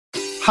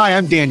Hi,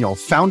 I'm Daniel,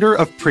 founder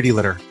of Pretty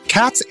Litter.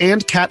 Cats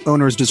and cat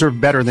owners deserve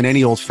better than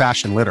any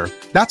old-fashioned litter.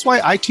 That's why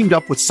I teamed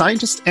up with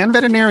scientists and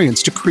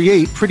veterinarians to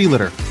create Pretty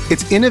Litter.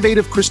 Its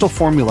innovative crystal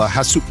formula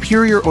has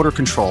superior odor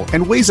control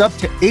and weighs up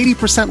to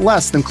 80%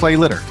 less than clay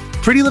litter.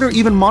 Pretty Litter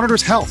even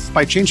monitors health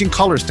by changing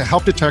colors to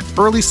help detect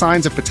early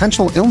signs of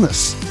potential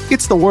illness.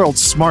 It's the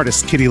world's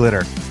smartest kitty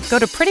litter. Go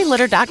to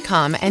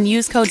prettylitter.com and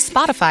use code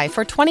SPOTIFY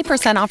for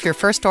 20% off your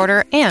first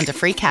order and a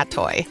free cat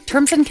toy.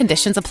 Terms and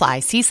conditions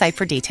apply. See site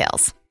for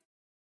details.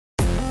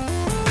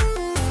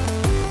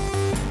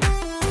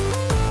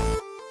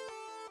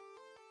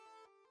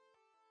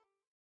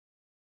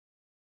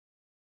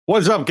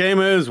 What's up,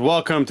 gamers?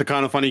 Welcome to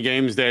Kind of Funny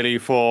Games Daily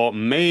for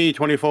May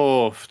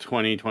 24th,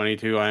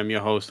 2022. I am your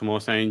host,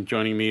 Mohsen.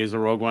 Joining me is the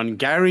Rogue One,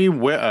 Gary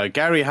Witter.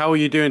 Gary, how are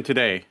you doing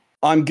today?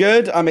 I'm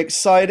good. I'm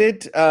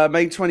excited.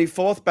 May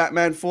 24th,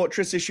 Batman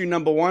Fortress issue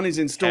number 1 is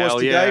in stores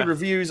today. Yeah.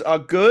 Reviews are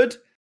good.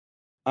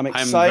 I'm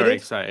excited. I'm very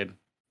excited.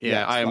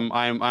 Yeah,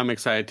 I'm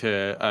excited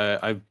to.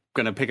 I'm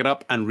gonna pick it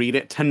up and read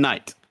it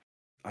tonight.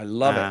 I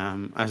love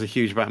it. As a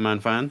huge Batman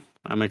fan,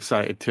 I'm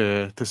excited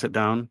to sit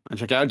down and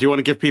check it out. Do you want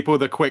to give people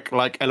the quick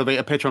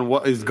elevator pitch on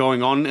what is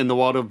going on in the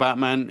world of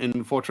Batman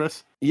in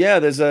Fortress? Yeah,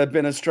 there's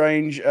been a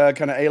strange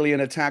kind of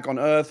alien attack on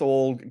Earth.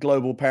 All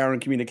global power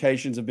and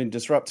communications have been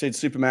disrupted.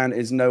 Superman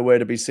is nowhere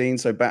to be seen,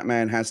 so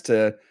Batman has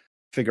to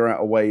figure out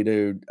a way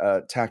to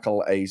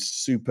tackle a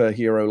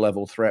superhero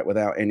level threat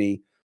without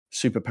any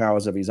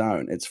superpowers of his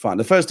own. It's fun.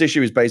 The first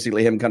issue is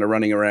basically him kind of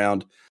running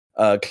around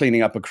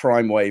cleaning up a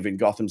crime wave in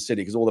Gotham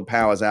City because all the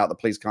power's out. The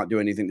police can't do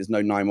anything. There's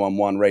no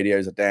 911.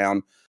 Radios are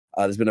down.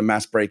 There's been a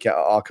mass breakout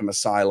at Arkham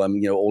Asylum.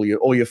 You know,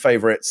 all your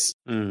favorites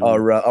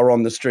are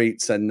on the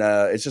streets, and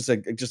it's just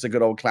a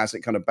good old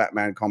classic kind of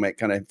Batman comic,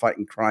 kind of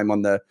fighting crime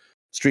on the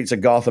streets of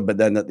Gotham. But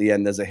then at the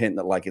end, there's a hint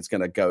that it's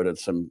going to go to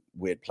some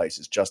weird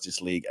places: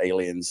 Justice League,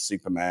 aliens,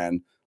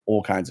 Superman,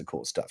 all kinds of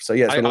cool stuff. So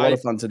yeah, it's been a lot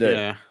of fun to do.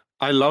 Yeah.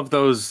 I love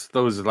those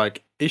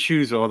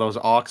issues or those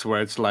arcs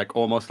where it's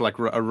almost like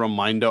a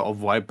reminder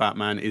of why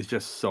Batman is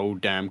just so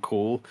damn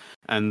cool.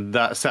 And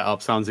that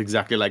setup sounds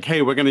exactly like,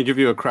 hey, we're going to give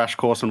you a crash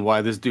course on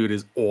why this dude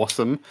is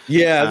awesome.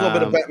 Yeah, a little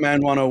bit of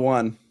Batman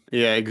 101.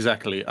 Yeah,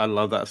 exactly. I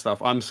love that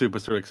stuff. I'm super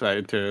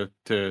excited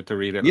to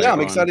read it. Yeah, I'm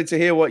excited to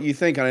hear what you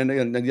think.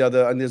 And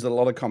there's a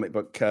lot of comic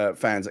book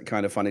fans at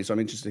Kind of Funny, so I'm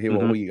interested to hear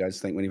what all you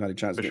guys think when you've had a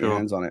chance to get your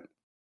hands on it.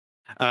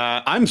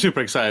 I'm super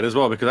excited as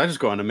well because I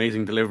just got an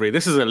amazing delivery.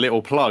 This is a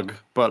little plug,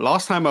 but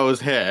last time I was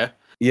here,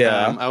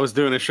 I was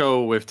doing a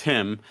show with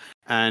Tim,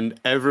 and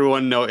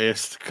everyone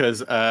noticed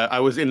because I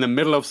was in the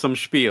middle of some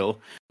spiel,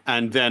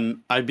 and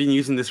then I've been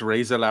using this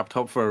Razer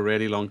laptop for a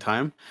really long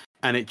time,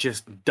 and it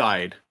just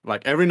died.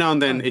 Like every now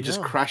and then,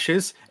 just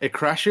crashes. It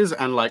crashes,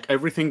 and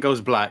everything goes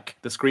black.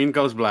 The screen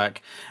goes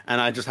black, and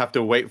I just have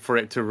to wait for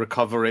it to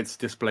recover its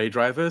display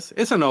drivers.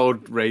 It's an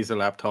old Razer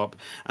laptop,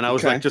 and I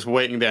was just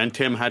waiting there, and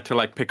Tim had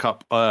to pick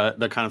up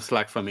the kind of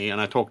slack for me,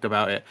 and I talked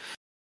about it.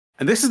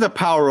 And this is the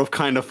power of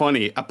Kind of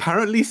Funny.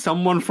 Apparently,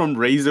 someone from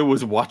Razer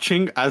was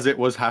watching as it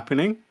was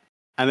happening,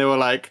 and they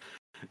were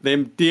they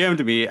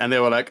DM'd me and they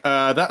were like,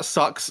 that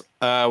sucks.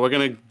 We're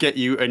going to get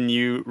you a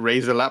new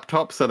Razer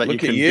laptop so that you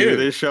can do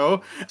this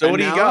show. So what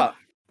do you got?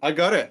 I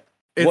got it.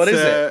 What is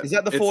it? Is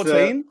that the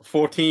 14?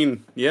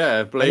 14,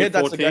 yeah. Blade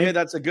 14. I hear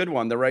that's a good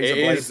one. The Razer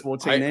Blade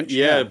 14-inch.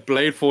 Yeah,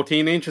 Blade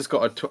 14-inch. It's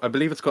got I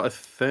believe it's got a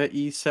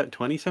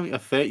 2070, a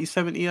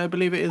 3070, I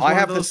believe it is. I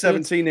have the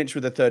 17-inch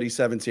with a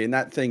 3070, and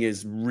that thing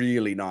is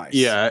really nice.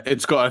 Yeah,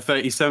 it's got a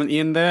 3070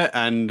 in there,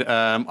 and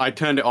I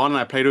turned it on and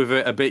I played with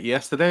it a bit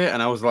yesterday,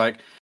 and I was like,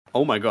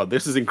 oh my god,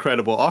 this is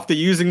incredible. After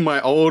using my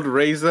old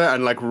Razer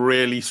and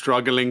really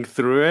struggling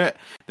through it,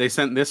 they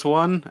sent this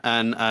one,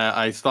 and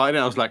I started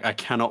it. I was like, I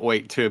cannot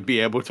wait to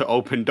be able to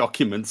open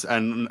documents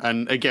and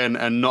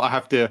not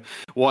have to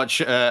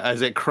watch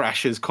as it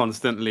crashes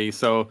constantly.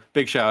 So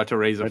big shout out to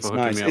Razer for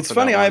hooking me up. It's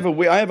funny. I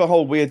have a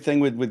whole weird thing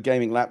with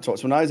gaming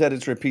laptops. When I was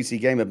editor of PC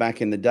Gamer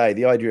back in the day,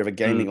 the idea of a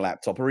gaming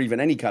laptop or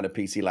even any kind of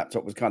PC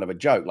laptop was kind of a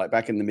joke. Like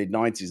back in the mid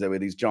 90s, there were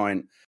these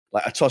giant,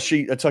 like a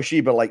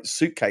Toshiba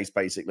suitcase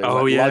basically.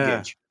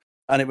 Luggage.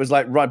 And it was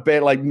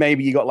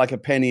maybe you got a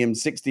Pentium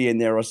 60 in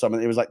there or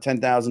something. It was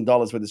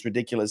 $10,000 for this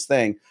ridiculous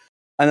thing.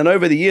 And then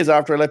over the years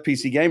after I left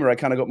PC Gamer, I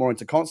kind of got more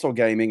into console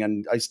gaming,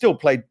 and I still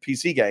played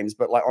PC games,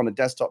 but on a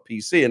desktop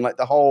PC. And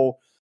the whole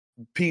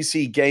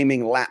PC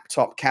gaming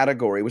laptop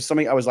category was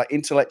something I was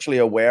intellectually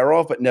aware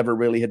of, but never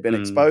really had been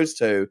exposed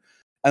to.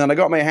 And then I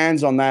got my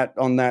hands on that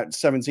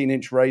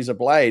 17-inch Razer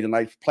Blade, and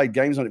I played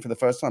games on it for the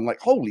first time.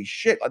 Holy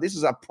shit! This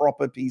is a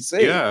proper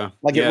PC. Yeah,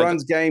 it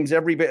runs games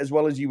every bit as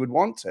well as you would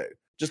want to.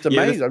 Just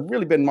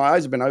amazing. My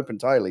eyes have been open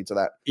totally to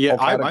that. Yeah,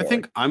 I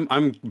think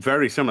I'm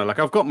very similar.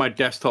 I've got my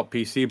desktop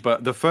PC,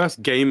 but the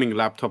first gaming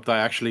laptop that I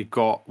actually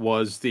got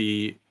was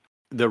the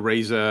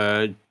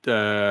Razer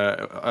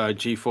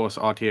GeForce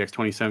RTX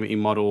 2070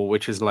 model,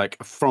 which is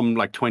from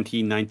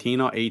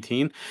 2019 or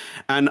 18.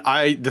 And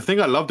the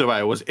thing I loved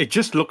about it was it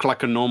just looked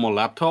like a normal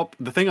laptop.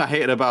 The thing I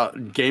hated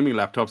about gaming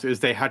laptops is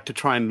they had to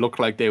try and look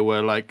like they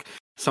were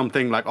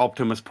something like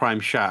Optimus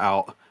Prime shout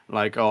out.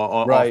 like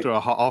or Right.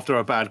 after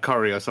a bad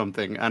curry or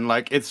something. And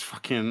like it's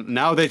fucking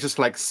now they're just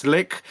like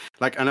slick,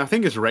 like, and I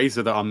think it's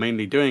Razer that are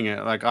mainly doing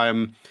it. Like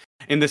I'm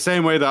in the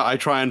same way that I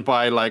try and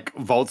buy like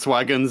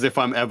Volkswagens if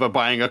I'm ever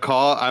buying a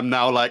car. I'm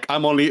now like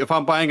if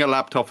I'm buying a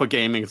laptop for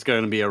gaming, it's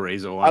going to be a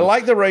Razer one. I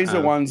like the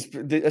Razer ones.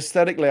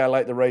 Aesthetically, I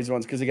like the Razer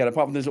ones because again,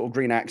 apart from those little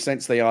green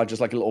accents, they are just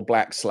like a little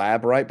black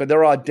slab, right? But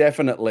there are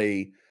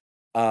definitely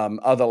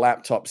other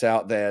laptops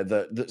out there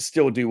that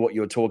still do what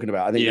you're talking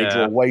about. I think they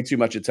draw way too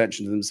much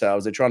attention to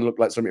themselves. They're trying to look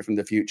like something from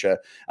the future,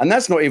 and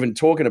that's not even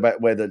talking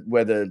about where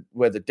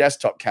the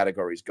desktop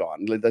category's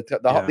gone. The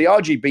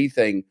RGB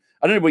thing.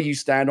 I don't know where you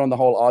stand on the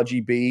whole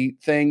RGB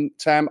thing,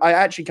 Tam. I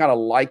actually kind of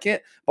like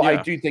it, but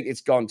I do think it's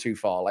gone too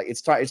far. Like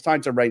it's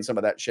time to rein some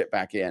of that shit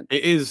back in.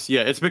 It is,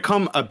 yeah. It's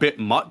become a bit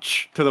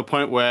much to the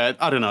point where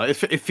I don't know. It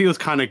feels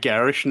kind of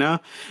garish now.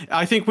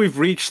 I think we've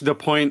reached the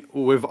point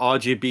with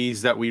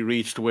RGBs that we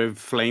reached with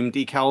flame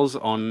decals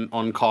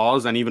on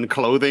cars and even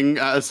clothing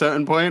at a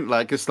certain point.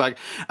 Like it's like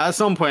at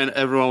some point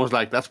everyone was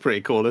like, "That's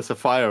pretty cool. There's a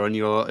fire in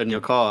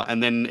your car,"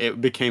 and then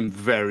it became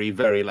very,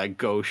 very like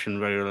gauche and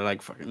very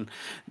like fucking.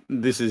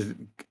 This is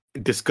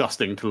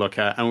disgusting to look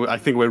at, and I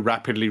think we're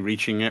rapidly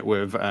reaching it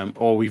with,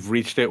 or we've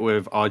reached it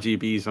with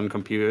RGBs on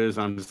computers.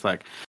 I'm just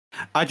like,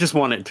 I just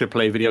want it to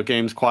play video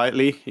games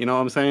quietly. You know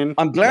what I'm saying?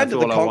 I'm glad that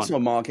the console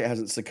market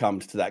hasn't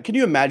succumbed to that. Can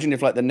you imagine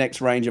if like the next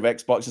range of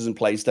Xboxes and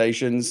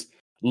PlayStations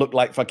look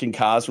like fucking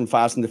cars from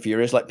Fast and the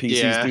Furious, like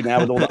PCs do now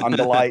with all the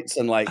underlights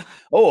and like,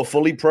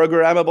 fully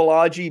programmable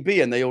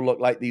RGB, and they all look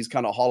like these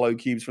kind of hollow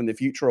cubes from the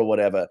future or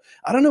whatever.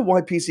 I don't know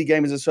why PC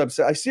gamers are so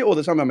upset. I see it all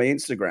the time on my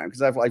Instagram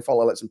because I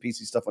follow like some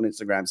PC stuff on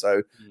Instagram.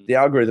 So the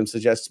algorithm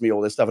suggests me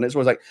all this stuff, and it's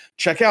always like,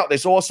 check out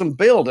this awesome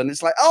build, and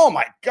it's like, oh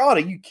my god, are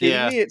you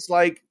kidding me? It's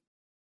like.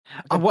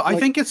 Well, I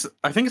think it's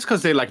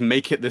because they like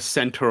make it the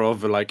center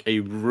of like a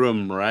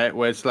room, right?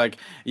 Where it's like,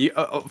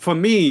 for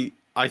me.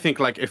 I think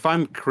like if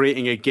I'm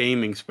creating a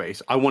gaming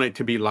space, I want it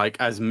to be like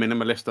as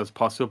minimalist as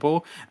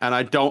possible, and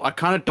I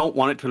kind of don't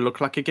want it to look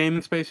like a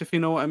gaming space, if you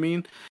know what I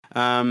mean.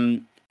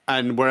 And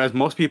whereas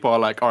most people are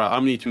like, all right, I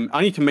need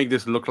to make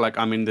this look like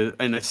I'm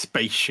in a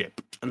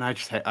spaceship, and I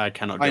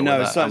cannot. Deal I know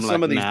with that.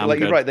 some of these, like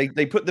you're right.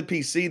 They put the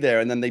PC there,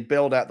 and then they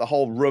build out the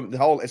whole room. The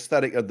whole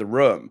aesthetic of the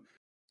room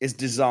is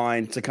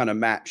designed to kind of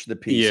match the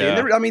PC. Yeah.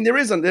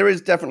 And there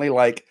is definitely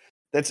like.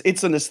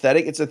 It's an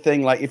aesthetic. It's a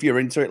thing. Like if you're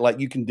into it, like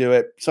you can do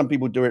it. Some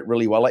people do it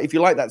really well. Like if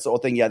you like that sort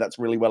of thing, yeah, that's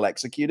really well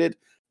executed.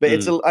 But I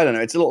don't know.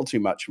 It's a little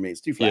too much for me.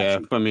 It's too flashy. Yeah,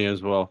 for me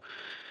as well.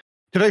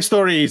 Today's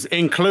stories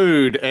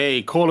include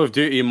a Call of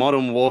Duty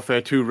Modern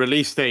Warfare 2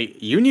 release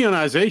date,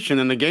 unionization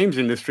in the games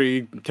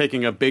industry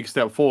taking a big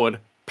step forward,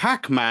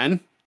 Pac-Man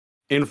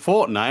in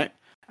Fortnite,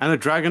 and a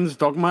Dragon's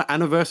Dogma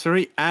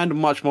anniversary, and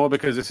much more,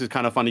 because this is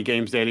Kind of Funny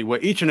Games Daily, where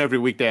each and every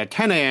weekday at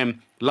 10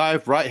 a.m.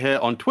 live right here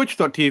on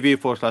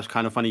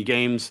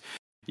twitch.tv/kindoffunnygames.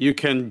 You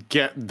can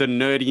get the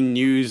nerdy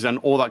news and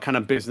all that kind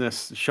of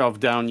business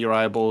shoved down your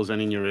eyeballs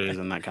and in your ears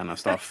and that kind of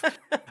stuff.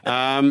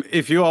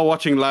 If you are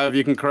watching live,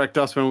 you can correct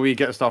us when we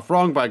get stuff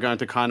wrong by going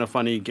to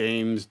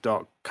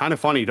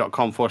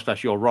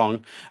kindoffunny.com/you're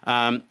wrong.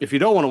 If you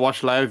don't want to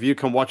watch live, you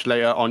can watch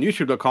later on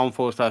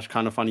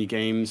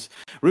youtube.com/kindoffunnygames,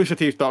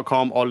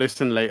 roosterteeth.com, or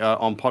listen later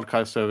on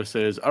podcast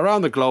services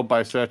around the globe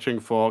by searching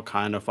for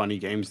Kind of Funny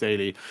Games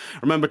Daily.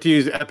 Remember to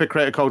use Epic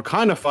creator code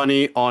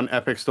KindofFunny on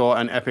Epic Store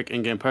and Epic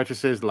in-game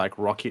purchases like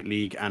Rocket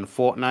League and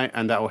Fortnite,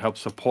 and that will help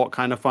support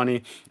Kind of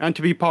Funny. And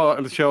to be part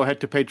of the show,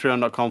 head to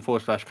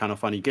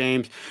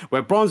patreon.com/kindoffunnygames,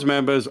 where bronze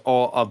members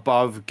or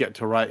above get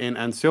to write in,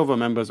 and silver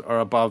members or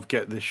above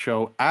get the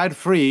show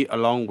ad-free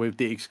along with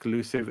the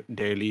exclusive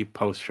daily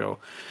post show.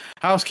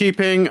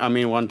 Housekeeping,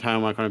 one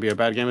time I'm going to be a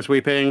bad game of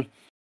sweeping.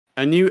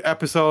 A new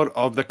episode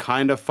of the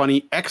Kind of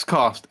Funny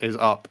Xcast is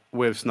up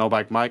with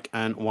Snowbike Mike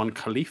and one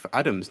Khalif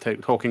Adams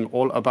talking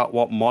all about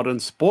what modern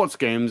sports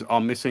games are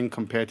missing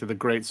compared to the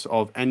greats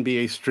of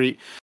NBA Street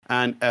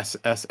and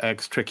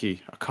SSX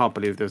Tricky. I can't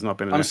believe there's not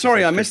been an I'm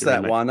sorry I missed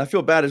that one. I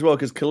feel bad as well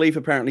because Khalif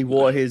apparently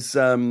wore his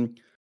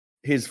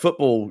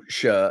football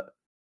shirt.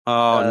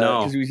 Oh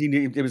no! Because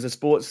it was a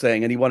sports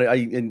thing, and he wanted. I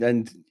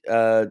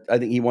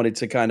think he wanted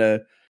to kind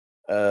of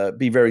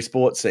be very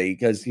sportsy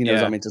because he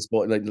knows I'm into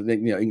sport, like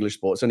English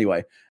sports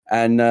anyway.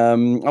 And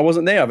I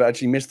wasn't there. I've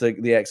actually missed the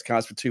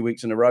Xcast for 2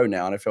 weeks in a row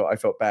now, and I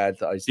felt bad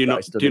that I. Do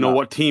you know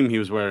what team he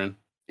was wearing?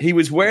 He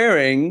was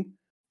wearing.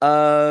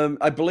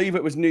 I believe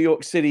it was New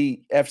York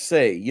City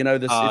FC.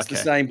 It's the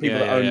same people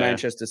that own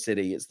Manchester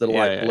City. It's the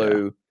light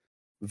blue.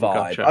 Vibe.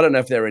 Gotcha. I don't know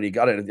if they're any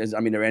good.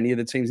 Are any of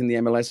the teams in the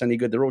MLS any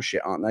good? They're all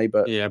shit, aren't they?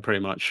 But yeah, pretty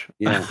much.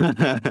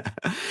 Yeah.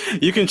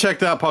 You can check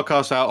that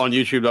podcast out on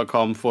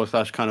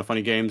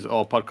youtube.com/kindoffunnygames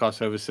or podcast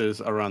services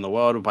around the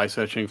world by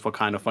searching for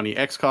Kind of Funny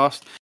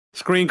Xcast.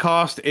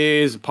 Screencast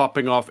is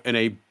popping off in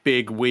a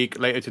big week.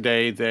 Later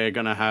today, they're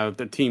going to have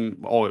the team,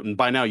 or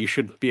by now you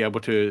should be able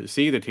to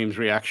see the team's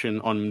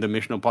reaction on the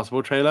Mission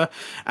Impossible trailer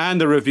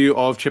and the review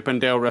of Chip and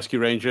Dale Rescue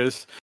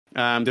Rangers.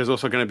 There's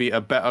also going to be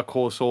a Better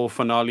Call Saul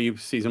finale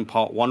season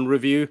part 1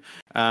 review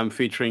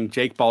featuring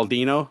Jake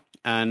Baldino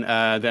And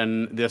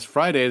then this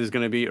Friday, there's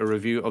going to be a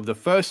review of the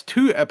first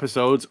 2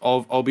 episodes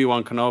of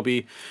Obi-Wan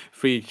Kenobi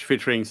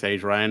featuring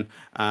Sage Ryan.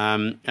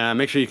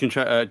 Make sure you can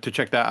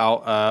check that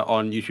out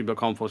on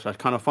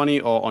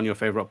youtube.com/kindafunny or on your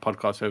favorite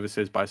podcast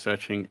services by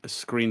searching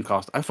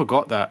Screencast. I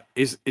forgot that.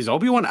 Is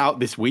Obi-Wan out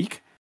this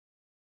week?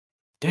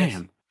 Damn.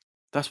 Yes.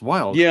 That's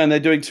wild. Yeah, and they're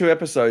doing 2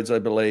 episodes, I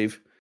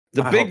believe.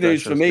 The big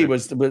news for me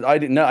was I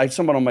didn't know.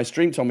 Someone on my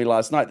stream told me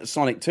last night that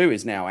Sonic 2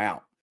 is now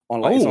out.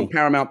 It's on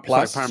Paramount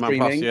Plus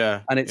streaming,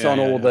 and it's on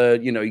all the,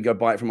 you go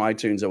buy it from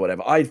iTunes or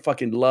whatever. I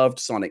fucking loved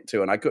Sonic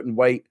 2, and I couldn't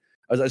wait.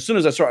 As soon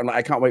as I saw it, I'm like,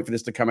 I can't wait for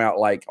this to come out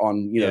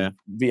on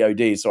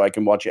VOD so I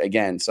can watch it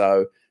again.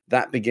 So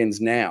that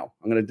begins now.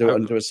 I'm going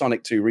to do a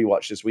Sonic 2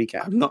 rewatch this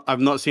weekend. I've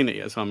not seen it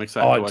yet, so I'm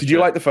excited. To watch did you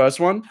like the first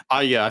one?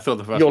 Yeah, I thought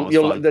the first one was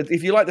fun.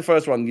 If you like the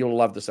first one, you'll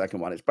love the second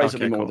one. It's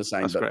basically more the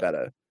same, but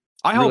better.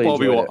 I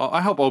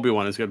hope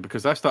Obi-Wan is good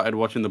because I started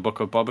watching the Book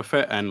of Boba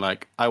Fett and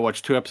I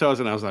watched 2 episodes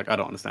and I was like, I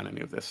don't understand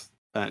any of this.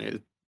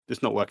 And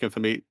it's not working for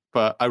me,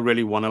 but I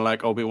really want to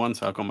like Obi-Wan,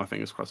 so I've got my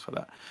fingers crossed for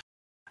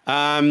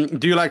that.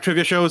 Do you like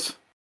trivia shows?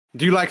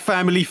 Do you like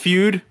Family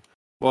Feud?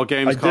 Well, the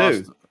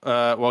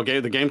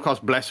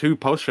Gamecast Bless Who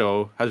post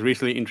show has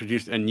recently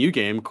introduced a new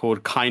game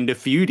called Kinda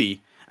Feudy,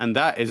 and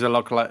that is a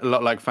lot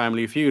like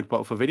Family Feud,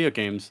 but for video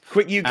games.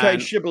 Quick UK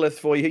shibboleth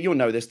for you. You'll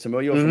know this,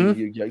 Timur. You're from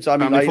the UK. So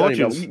Family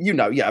Fortunes.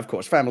 Yeah, of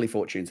course. Family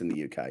Fortunes in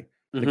the UK.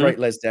 The great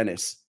Les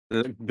Dennis.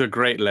 The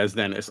great Les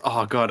Dennis.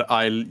 Oh god,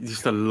 I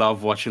used to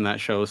love watching that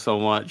show so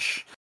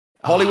much.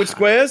 Hollywood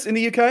Squares in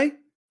the UK.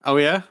 Oh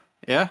yeah.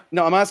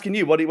 No, I'm asking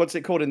you. What's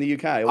it called in the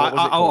UK?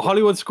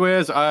 Hollywood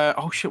Squares.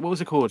 What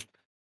was it called?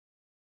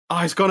 Oh,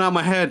 it's gone out of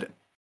my head.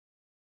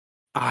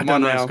 I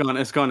don't know.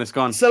 It's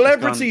gone.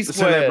 Celebrity Squares.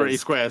 Celebrity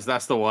Squares.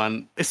 That's the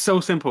one. It's so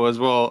simple as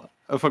well.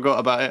 I forgot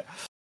about it.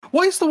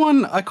 What is the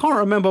one? I can't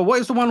remember. What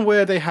is the one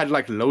where they had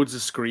loads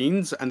of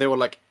screens and they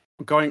were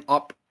going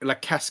up,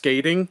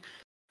 cascading?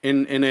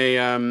 In a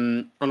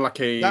on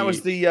a that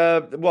was the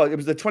it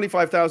was the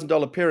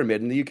 $25,000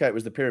 pyramid. In the UK it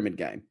was the Pyramid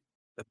Game.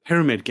 The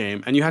Pyramid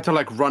Game, and you had to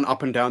run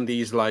up and down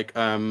these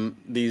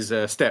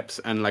steps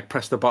and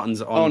press the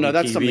buttons on. Oh no,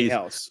 that's TVs. Something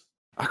else.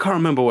 I can't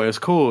remember what it was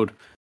called.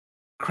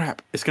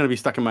 Crap, it's gonna be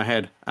stuck in my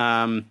head.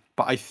 But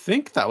I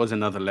think that was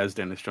another Les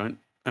Dennis joint.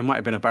 It might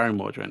have been a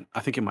Barrymore joint. I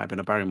think it might have been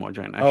a Barrymore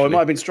joint. Actually. Oh, it might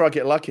have been Strike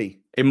It Lucky.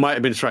 It might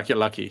have been Strike It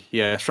Lucky.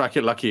 Yeah, Strike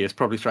It Lucky is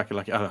probably Strike It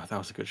Lucky. Oh, that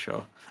was a good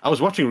show. I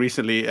was watching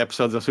recently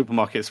episodes of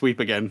Supermarket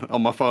Sweep again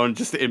on my phone,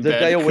 just in bed. The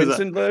Dale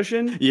Winton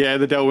version? Yeah,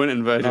 the Dale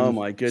Winton version. Oh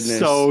my goodness.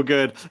 So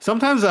good.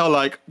 Sometimes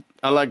I'll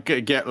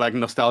get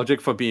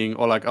nostalgic for being,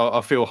 or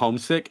I'll feel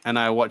homesick and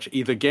I watch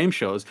either game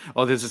shows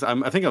or there's this,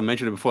 I think I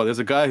mentioned it before, there's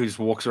a guy who just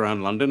walks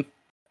around London.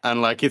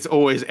 And it's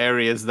always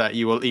areas that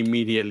you will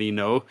immediately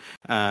know.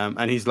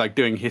 And he's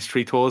doing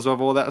history tours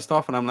of all that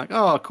stuff. And I'm like,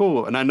 oh,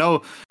 cool. And I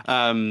know,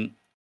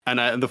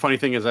 the funny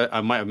thing is I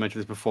might have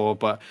mentioned this before,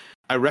 but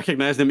I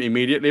recognized him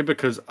immediately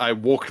because I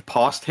walked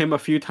past him a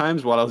few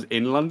times while I was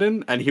in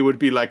London and he would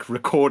be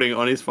recording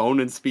on his phone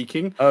and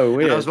speaking. Oh,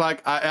 weird. And I was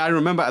I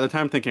remember at the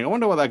time thinking, I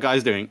wonder what that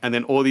guy's doing. And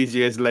then all these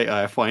years later,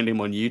 I find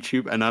him on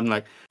YouTube and I'm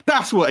like,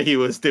 that's what he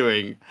was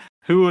doing.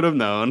 Who would have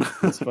known?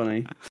 That's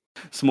funny.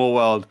 Small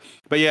world.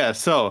 But yeah,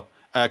 so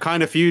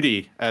Kinda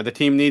Feudy. The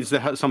team needs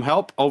some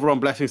help. Over on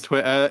Blessing's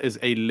Twitter is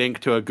a link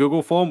to a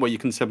Google form where you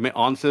can submit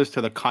answers to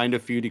the Kinda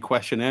Feudy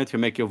questionnaire to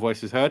make your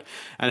voices heard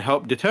and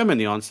help determine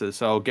the answers.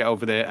 So get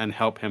over there and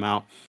help him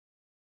out.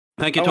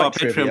 Thank you to our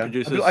Patreon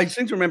producers. I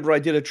seem to remember I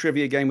did a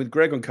trivia game with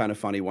Greg on Kinda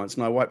Funny once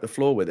and I wiped the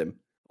floor with him.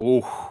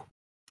 Oh,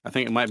 I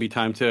think it might be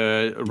time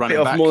to run it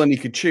off back. More than he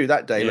could chew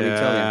that day, let me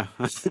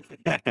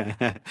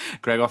tell you.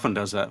 Greg often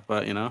does that,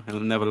 but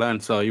he'll never learn,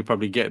 so you'll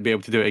probably be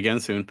able to do it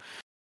again soon.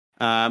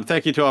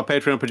 Thank you to our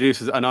Patreon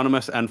producers,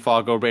 Anonymous and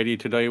Fargo Radio.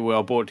 Today we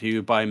are brought to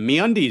you by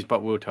MeUndies,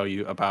 but we'll tell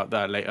you about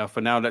that later. For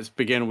now, let's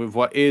begin with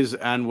what is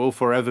and will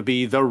forever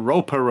be the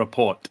Roper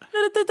Report.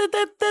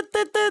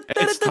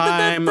 It's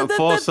time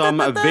for some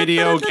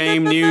video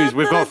game news.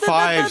 We've got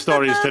 5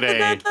 stories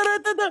today.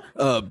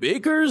 A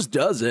baker's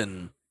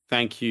dozen.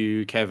 Thank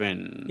you,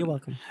 Kevin. You're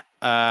welcome.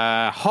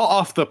 Hot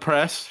off the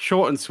press,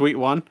 short and sweet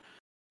one.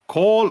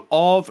 Call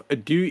of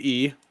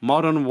Duty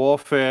Modern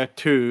Warfare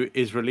 2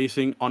 is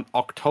releasing on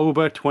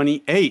October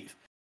 28th.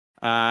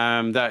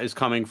 That is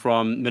coming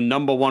from the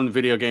number 1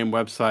 video game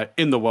website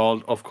in the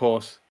world, of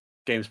course,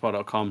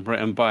 GameSpot.com,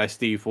 written by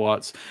Steve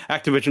Watts.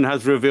 Activision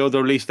has revealed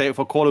the release date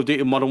for Call of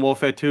Duty Modern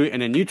Warfare 2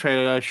 in a new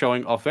trailer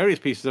showing off various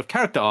pieces of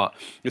character art.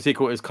 The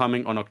sequel is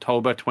coming on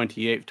October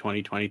 28th,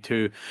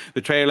 2022.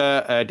 The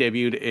trailer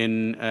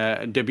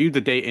debuted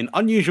the date in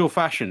unusual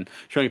fashion,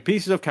 showing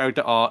pieces of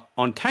character art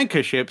on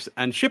tanker ships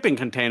and shipping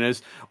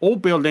containers, all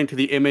building to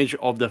the image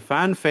of the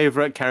fan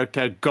favorite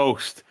character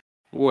Ghost.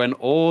 When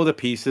all the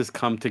pieces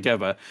come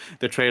together.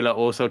 The trailer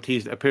also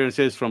teased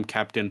appearances from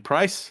Captain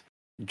Price,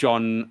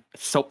 John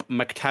Soap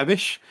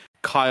McTavish,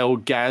 Kyle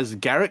Gaz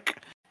Garrick,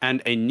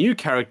 and a new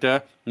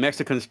character,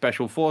 Mexican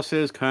Special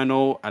Forces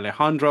Colonel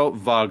Alejandro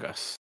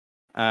Vargas.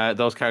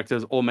 Those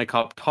characters all make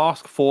up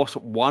Task Force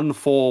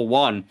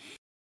 141.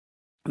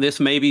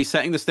 This may be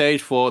setting the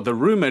stage for the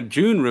rumored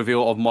June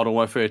reveal of Modern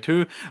Warfare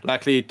 2,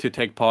 likely to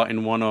take part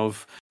in one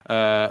of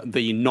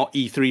the not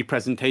E3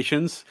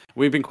 presentations.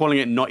 We've been calling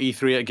it not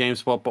E3 at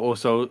GameSpot, but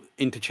also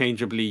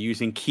interchangeably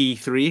using Key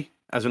 3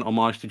 as an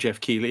homage to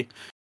Jeff Keighley.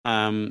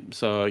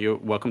 So you're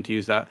welcome to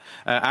use that.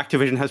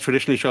 Activision has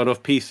traditionally showed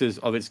off pieces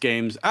of its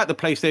games at the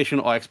PlayStation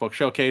or Xbox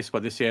Showcase,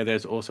 but this year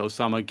there's also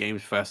Summer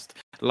Games Fest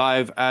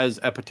Live as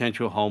a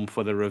potential home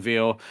for the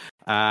reveal.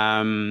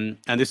 And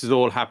this is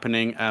all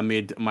happening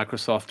amid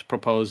Microsoft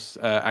proposed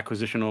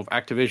acquisition of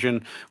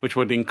Activision, which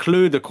would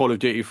include the Call of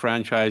Duty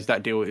franchise.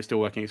 That deal is still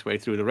working its way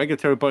through the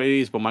regulatory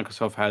bodies, but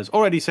Microsoft has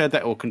already said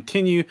that it will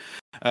continue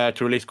to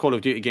release Call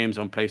of Duty games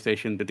on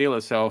PlayStation. The deal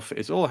itself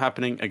is all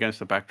happening against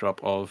the backdrop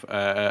of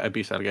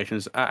abuse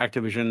allegations at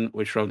Activision,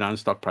 which drove down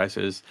stock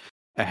prices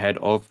ahead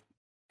of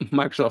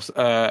Microsoft's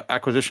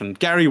acquisition.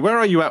 Gary, where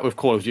are you at with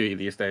Call of Duty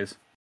these days?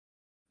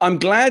 I'm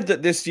glad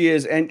that this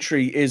year's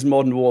entry is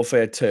Modern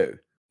Warfare 2,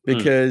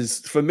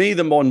 because for me,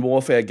 the Modern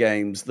Warfare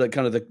games, the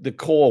kind of the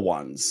core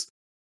ones,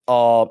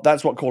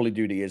 that's what Call of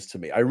Duty is to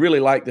me. I really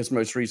like this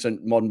most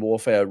recent Modern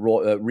Warfare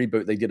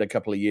reboot they did a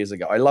couple of years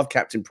ago. I love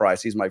Captain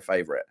Price. He's my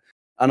favorite.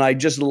 And I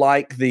just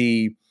like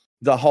the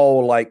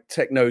whole like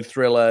techno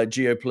thriller,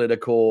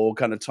 geopolitical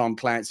kind of Tom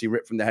Clancy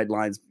ripped from the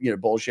headlines,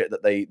 bullshit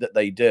that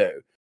they do.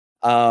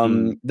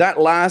 That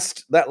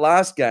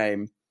last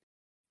game,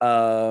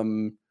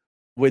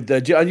 with the,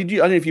 I don't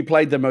know if you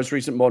played the most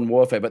recent Modern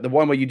Warfare, but the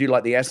one where you do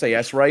like the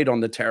SAS raid on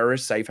the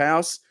terrorist safe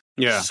house,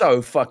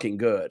 so fucking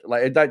good.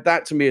 Like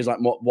that to me is like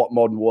what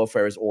Modern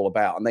Warfare is all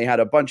about. And they had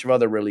a bunch of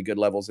other really good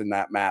levels in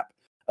that map,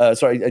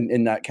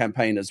 in that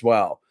campaign as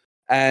well.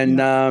 And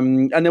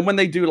then when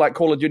they do like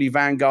Call of Duty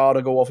Vanguard,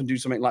 I go off and do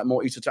something like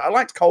more esoteric. I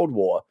liked Cold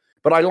War,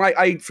 but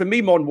for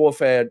me, Modern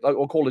Warfare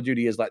or Call of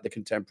Duty is like the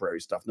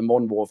contemporary stuff. The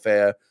Modern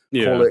Warfare,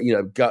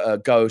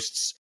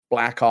 Ghosts,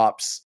 Black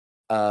Ops,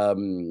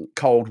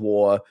 Cold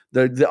War,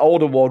 the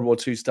older World War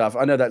II stuff.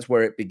 I know that's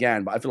where it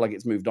began, but I feel like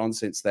it's moved on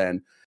since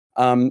then.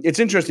 It's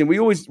interesting. We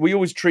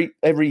always treat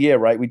every year,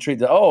 right? We treat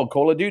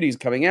Call of Duty's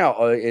coming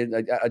out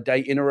a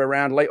date in or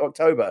around late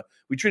October.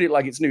 We treat it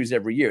like it's news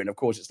every year, and of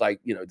course, it's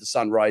like the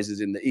sun rises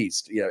in the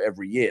east.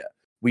 Every year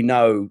we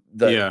know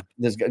that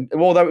there's.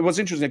 Although what's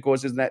interesting, of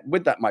course, is that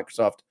with that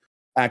Microsoft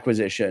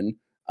acquisition,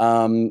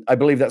 I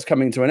believe that's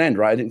coming to an end,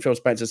 right? I didn't Phil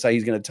Spencer say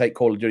he's going to take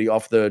Call of Duty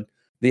off the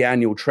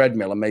annual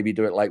treadmill and maybe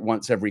do it like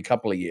once every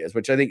couple of years,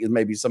 which I think is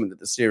maybe something that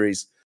the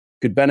series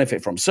could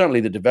benefit from. Certainly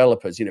the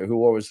developers,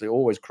 who are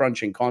always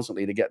crunching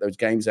constantly to get those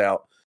games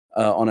out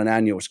on an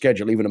annual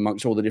schedule, even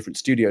amongst all the different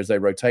studios they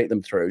rotate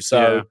them through.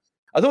 So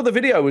I thought the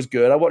video was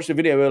good. I watched the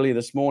video earlier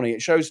this morning.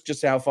 It shows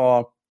just how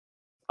far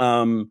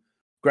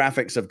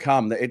graphics have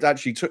come. That it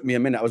actually took me a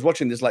minute. I was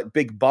watching this like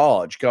big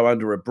barge go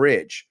under a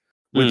bridge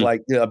with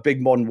like a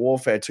big Modern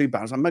Warfare 2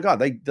 banner. I was like, oh my God,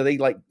 they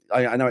like,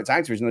 I know it's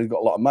Activision, they've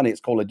got a lot of money. It's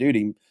Call of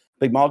Duty,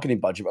 big marketing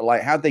budget, but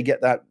like, how'd they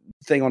get that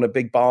thing on a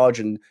big barge?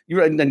 And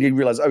then you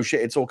realize, oh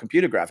shit, it's all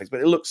computer graphics,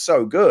 but it looks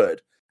so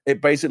good.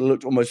 It basically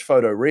looked almost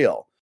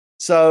photoreal.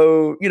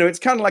 So, it's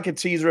kind of like a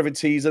teaser of a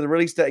teaser. The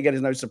release date again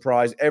is no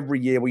surprise. Every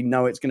year we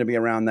know it's going to be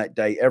around that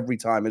date every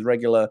time, as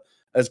regular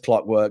as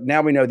clockwork.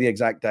 Now we know the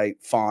exact date.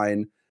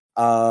 Fine.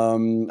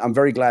 I'm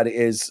very glad it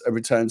is a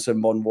return to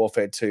Modern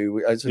Warfare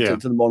 2, to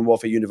the Modern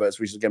Warfare universe,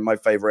 which is again my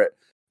favorite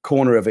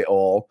corner of it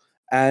all.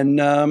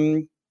 And I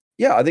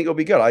think it'll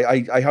be good.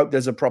 I hope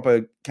there's a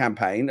proper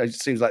campaign. It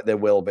seems like there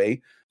will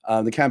be.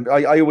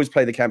 I always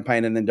play the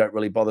campaign and then don't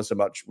really bother so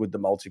much with the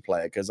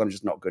multiplayer because I'm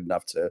just not good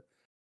enough to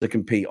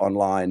compete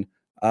online.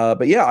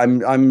 But yeah,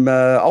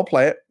 I'll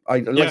play it.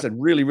 I said,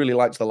 really, really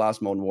liked the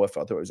last Modern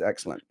Warfare. I thought it was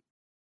excellent.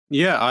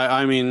 Yeah,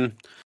 I mean,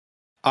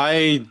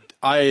 I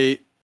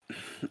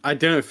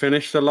didn't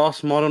finish the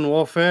last Modern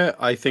Warfare.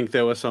 I think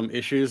there were some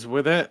issues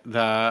with it.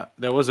 That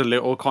there was a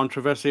little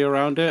controversy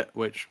around it,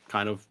 which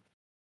kind of,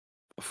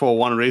 for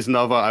one reason or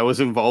other, I was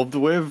involved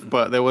with.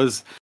 But there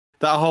was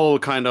that whole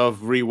kind of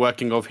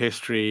reworking of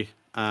history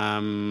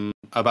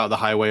about the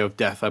Highway of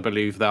Death. I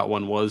believe that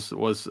one was in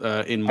Modern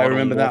Warfare. I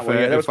remember that one.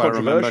 Yeah, that was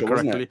controversial,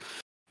 wasn't it?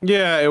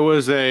 Yeah, it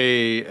was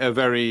a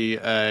very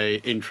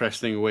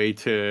interesting way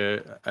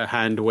to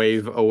hand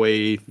wave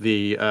away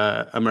the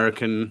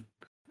American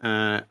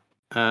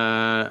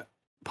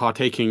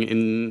partaking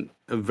in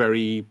a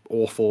very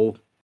awful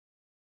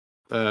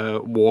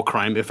war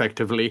crime,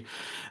 effectively.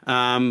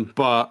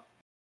 But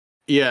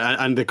yeah,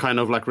 and the kind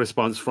of like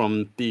response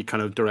from the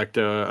kind of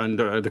director and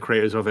the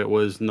creators of it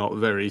was not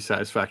very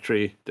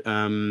satisfactory.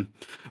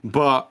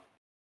 But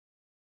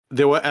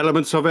there were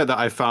elements of it that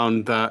I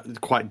found that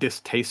quite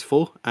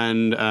distasteful,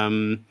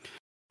 and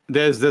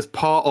there's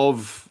part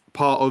of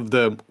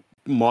the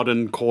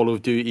modern Call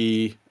of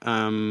Duty,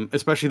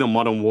 especially the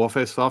Modern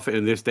Warfare stuff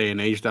in this day and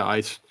age, that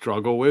I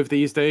struggle with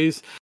these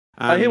days.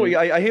 I hear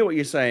what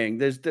you're saying.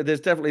 There's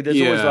definitely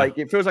always like,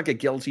 it feels like a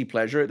guilty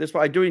pleasure at this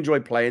point. I do enjoy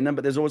playing them,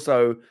 but there's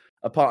also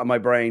a part of my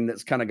brain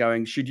that's kind of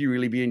going, should you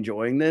really be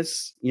enjoying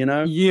this?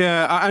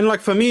 Yeah, and like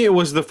for me, it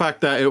was the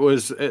fact that it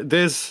was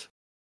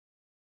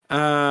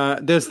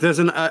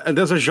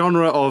There's a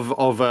genre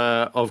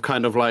of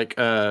kind of like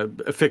a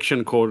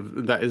fiction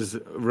called that is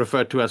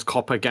referred to as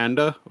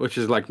propaganda, which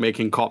is like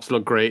making cops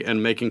look great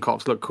and making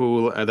cops look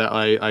cool. That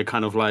I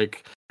kind of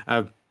like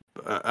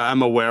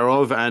I'm aware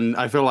of, and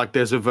I feel like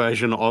there's a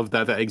version of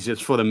that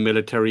exists for the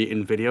military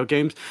in video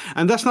games.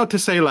 And that's not to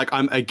say like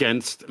I'm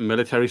against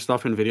military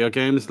stuff in video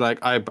games. Like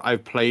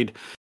I've played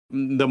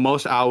the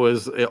most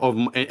hours of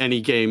any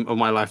game of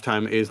my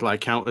lifetime is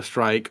like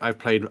Counter-Strike.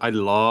 I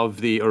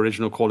love the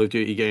original Call of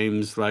Duty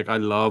games. Like I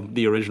love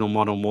the original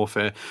Modern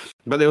Warfare.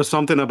 But there was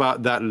something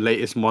about that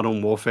latest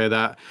Modern Warfare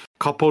that,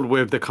 coupled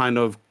with the kind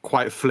of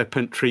quite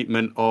flippant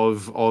treatment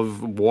of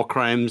war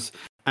crimes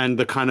and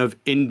the kind of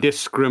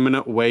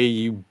indiscriminate way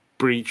you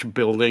breach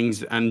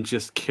buildings and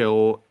just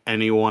kill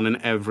anyone and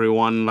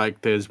everyone.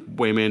 Like there's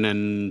women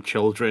and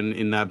children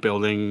in that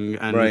building,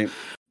 and right.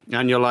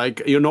 And you're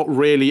like, you're not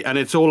really, and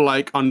it's all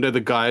like under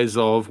the guise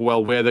of,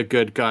 well, we're the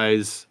good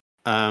guys,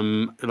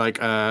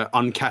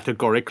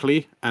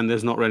 uncategorically, and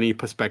there's not really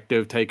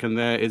perspective taken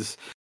there.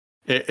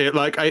 It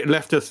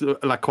left us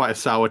like quite a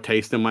sour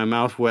taste in my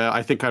mouth, where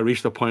I think I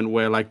reached a point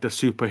where like the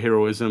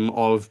superheroism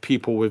of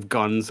people with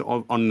guns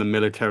on the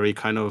military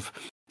kind of,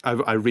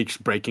 I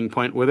reached breaking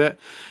point with it.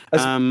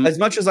 As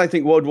much as I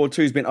think World War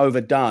II has been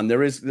overdone,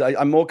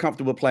 I'm more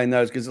comfortable playing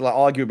those because, like,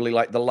 arguably,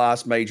 like the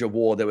last major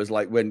war, there was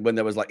like when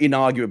there was like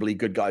inarguably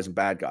good guys and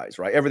bad guys,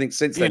 right? Everything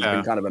since then has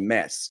been kind of a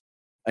mess,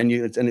 and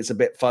it's a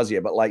bit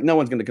fuzzier. But like, no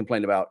one's going to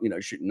complain about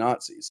shooting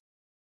Nazis.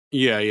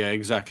 Yeah,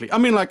 exactly. I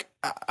mean, like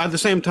at the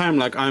same time,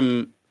 like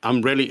I'm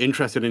really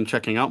interested in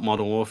checking out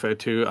Modern Warfare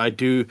 2. I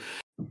do,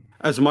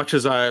 as much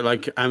as I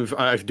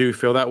do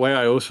feel that way.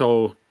 I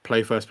also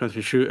play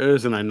first-person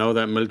shooters, and I know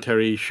that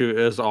military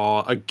shooters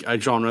are a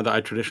genre that I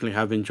traditionally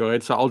have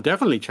enjoyed, so I'll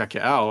definitely check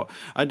it out.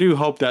 I do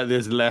hope that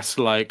there's less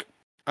like,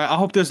 I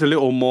hope there's a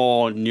little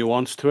more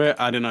nuance to it.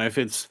 I don't know if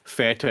it's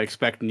fair to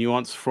expect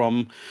nuance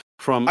from.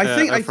 I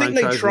think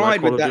they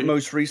tried with that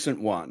most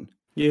recent one.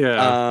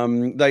 Yeah.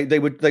 They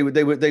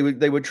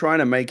were trying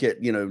to make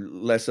it,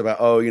 less about,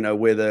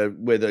 we're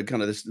the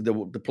kind of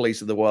the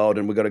police of the world,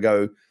 and we've got to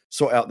go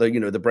sort out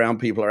the brown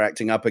people are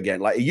acting up again.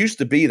 Like it used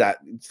to be that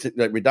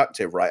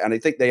reductive, right? And I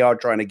think they are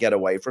trying to get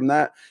away from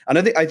that. And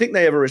I think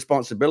they have a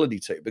responsibility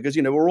to, because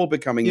we're all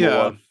becoming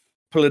more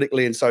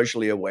politically and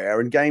socially aware,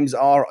 and games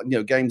are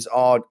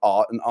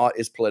art, and art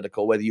is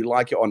political, whether you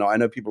like it or not. I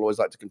know people always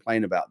like to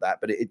complain about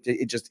that, but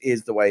it just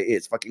is the way it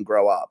is. Fucking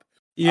grow up.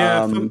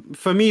 Yeah,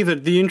 for me,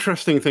 the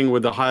interesting thing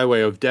with the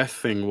Highway of Death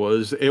thing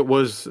was it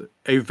was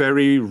a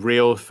very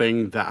real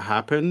thing that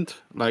happened.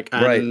 Like,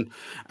 and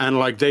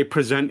like they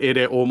presented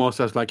it almost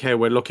as like, hey,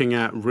 we're looking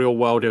at real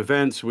world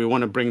events. We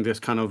want to bring this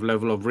kind of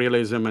level of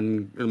realism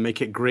and make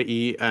it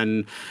gritty,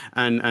 and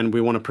we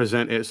want to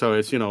present it so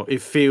it's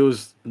it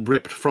feels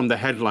ripped from the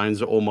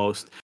headlines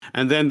almost.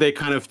 And then they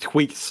kind of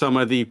tweaked some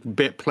of the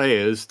bit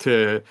players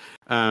to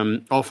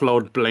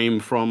offload blame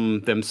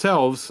from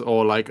themselves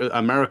or like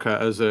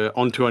America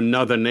onto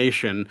another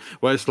nation,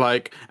 where it's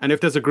like, and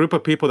if there's a group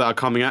of people that are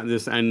coming at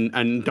this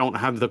and don't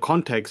have the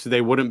context,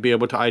 they wouldn't be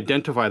able to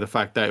identify the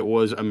fact that it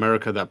was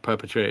America that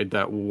perpetrated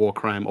that war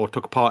crime or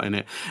took part in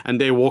it, and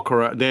they walk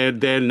around,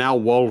 their now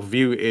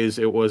worldview is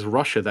it was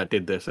Russia that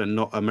did this and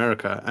not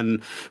America.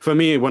 And for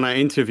me, when I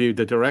interviewed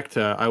the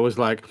director, I was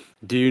like,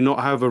 do you not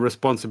have a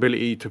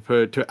responsibility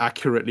to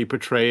accurately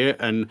portray it?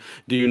 And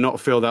do you not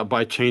feel that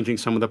by changing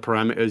some of the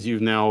parameters,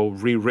 you've now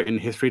rewritten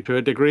history to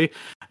a degree?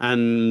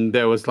 And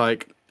there was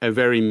like a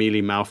very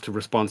mealy-mouthed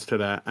response to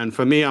that. And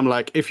for me, I'm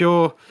like, if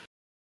you're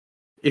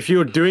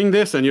doing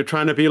this and you're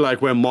trying to be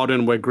like, we're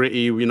modern, we're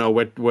gritty,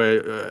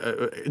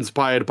 we're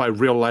inspired by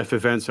real life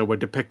events, and we're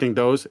depicting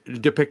those,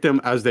 depict them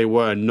as they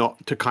were,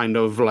 not to kind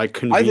of like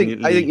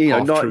conveniently. I think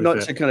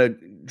not to kind of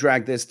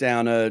drag this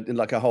down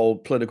like a whole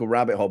political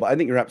rabbit hole, but I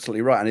think you're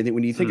absolutely right. And I think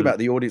when you think about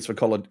the audience for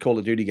Call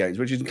of Duty games,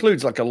 which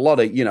includes like a lot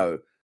of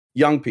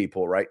young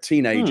people, right,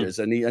 teenagers,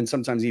 and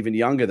sometimes even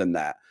younger than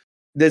that.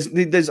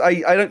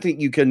 I don't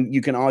think you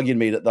can argue to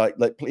me that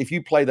like if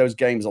you play those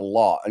games a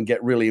lot and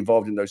get really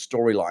involved in those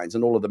storylines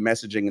and all of the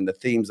messaging and the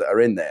themes that are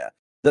in there,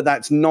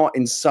 that's not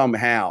in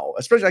somehow,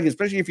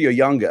 especially if you're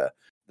younger,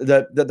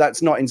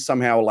 that's not in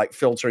somehow like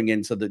filtering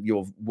into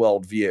your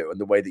worldview and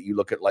the way that you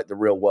look at like the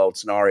real world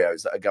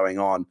scenarios that are going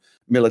on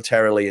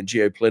militarily and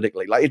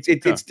geopolitically. Like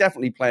it's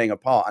definitely playing a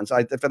part, and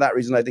so for that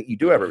reason, I think you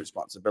do have a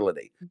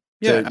responsibility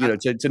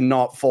to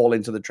not fall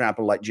into the trap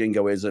of like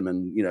jingoism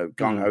and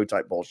gung ho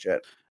type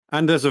bullshit.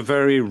 And there's a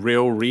very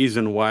real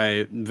reason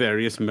why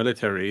various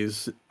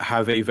militaries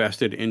have a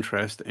vested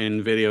interest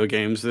in video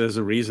games. There's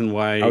a reason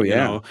why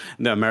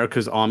the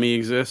America's Army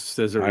exists.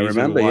 There's a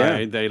reason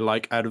why they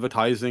like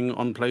advertising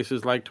on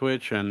places like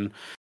Twitch, and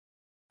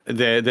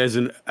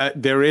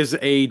there is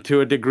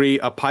to a degree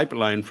a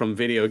pipeline from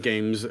video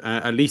games,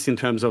 at least in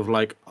terms of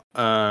like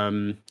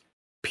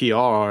PR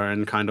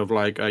and kind of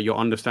like your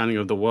understanding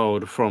of the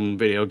world from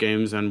video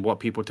games and what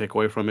people take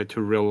away from it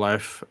to real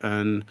life.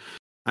 And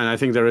I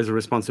think there is a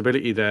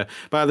responsibility there.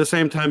 But at the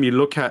same time, I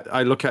look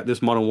at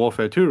this Modern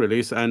Warfare 2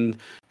 release, and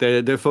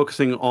they're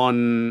focusing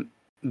on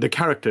the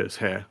characters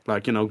here,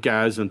 like, you know,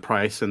 Gaz and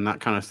Price and that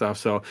kind of stuff.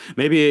 So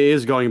maybe it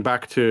is going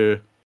back to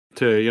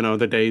you know,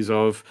 the days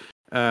of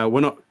we're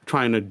not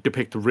trying to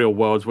depict the real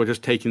worlds. We're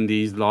just taking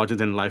these larger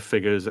than life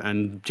figures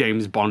and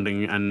James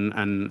Bonding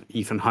and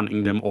Ethan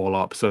hunting them all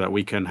up so that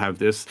we can have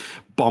this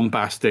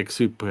bombastic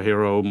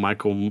superhero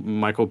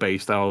Michael Bay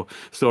style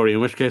story. In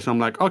which case, I'm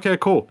like, okay,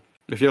 cool.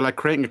 If you're like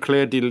creating a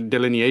clear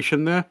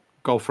delineation there,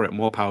 go for it.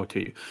 More power to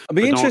you. I'd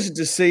be interested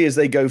to see as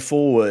they go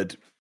forward,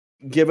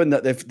 given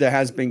that there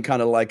has been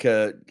kind of like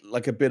a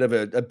bit of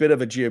a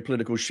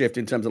geopolitical shift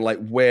in terms of like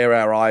where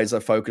our eyes are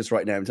focused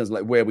right now, in terms of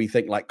like where we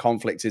think like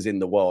conflict is in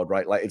the world,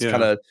 right? Like it's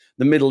kind of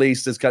the Middle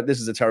East is kind of, this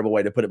is a terrible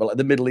way to put it, but like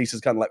the Middle East is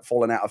kind of like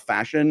fallen out of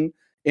fashion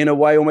in a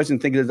way, almost, and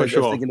thinking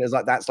there's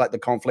like that's like the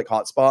conflict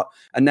hotspot.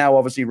 And now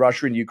obviously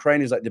Russia and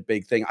Ukraine is like the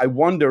big thing. I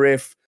wonder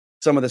if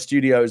some of the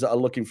studios that are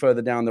looking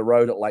further down the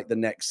road at like the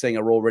next thing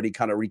are already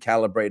kind of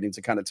recalibrating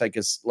to kind of take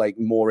us like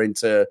more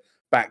into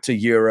back to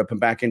Europe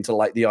and back into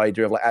like the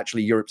idea of like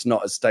actually Europe's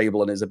not as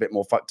stable and is a bit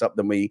more fucked up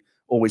than we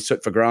always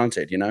took for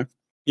granted, you know?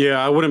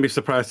 Yeah, I wouldn't be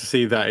surprised to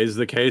see that is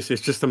the case.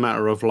 It's just a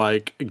matter of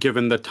like,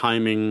 given the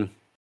timing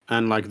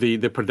and like the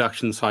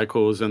production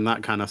cycles and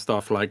that kind of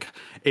stuff, like,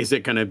 is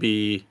it going to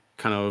be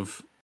kind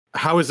of,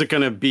 how is it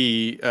going to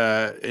be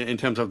in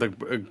terms of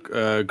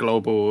the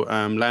global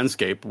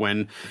landscape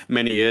when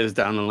many years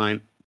down the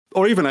line,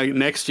 or even like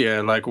next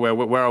year, like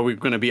where are we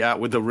going to be at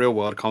with the real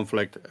world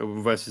conflict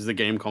versus the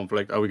game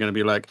conflict? Are we going to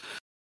be like,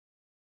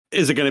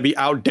 is it going to be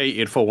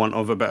outdated, for want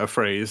of a better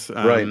phrase?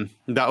 Right.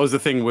 That was the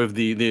thing with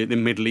the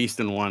Middle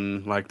Eastern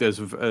one. Like there's,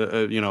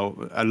 you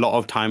know, a lot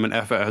of time and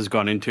effort has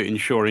gone into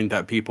ensuring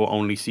that people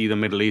only see the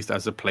Middle East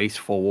as a place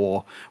for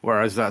war,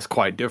 whereas that's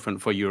quite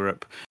different for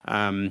Europe.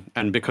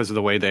 And because of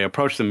the way they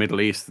approach the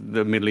Middle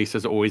East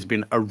has always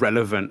been a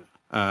relevant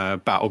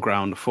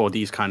battleground for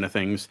these kind of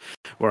things,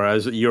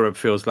 whereas Europe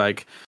feels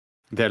like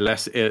they're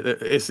less.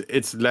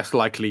 It's less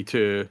likely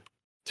to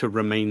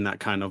remain that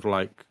kind of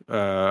like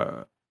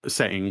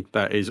setting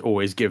that is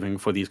always giving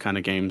for these kind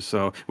of games.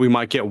 So we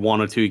might get one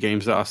or two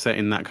games that are set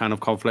in that kind of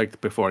conflict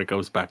before it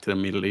goes back to the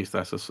Middle East,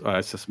 I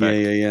suspect.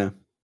 Yeah.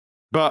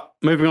 But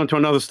moving on to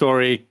another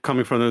story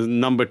coming from the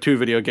number 2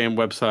 video game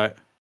website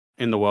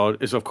in the world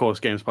is, of course,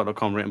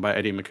 GameSpot.com, written by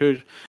Eddie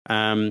McCouge.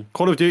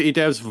 Call of Duty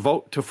devs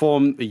vote to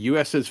form the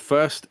US's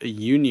first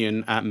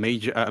union at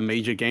a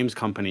major games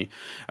company.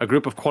 A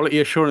group of quality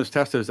assurance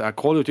testers at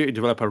Call of Duty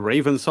developer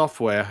Raven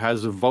Software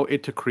has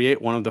voted to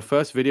create one of the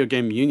first video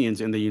game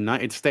unions in the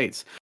United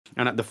States,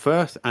 and the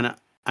first at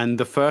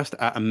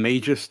a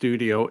major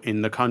studio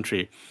in the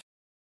country.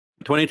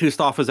 22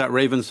 staffers at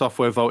Raven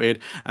Software voted,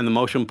 and the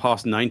motion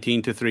passed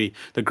 19-3.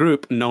 The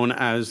group, known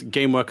as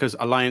Game Workers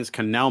Alliance,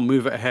 can now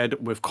move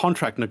ahead with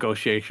contract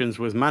negotiations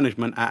with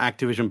management at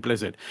Activision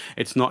Blizzard.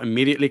 It's not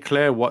immediately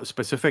clear what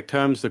specific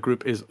terms the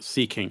group is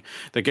seeking.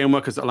 The Game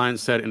Workers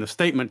Alliance said in a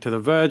statement to The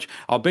Verge,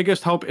 "Our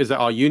biggest hope is that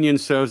our union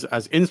serves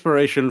as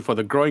inspiration for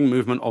the growing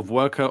movement of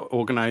worker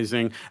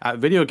organizing at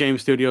video game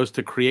studios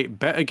to create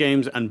better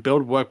games and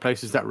build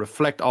workplaces that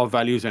reflect our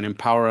values and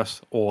empower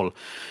us all.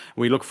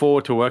 We look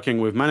forward to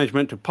working with management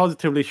to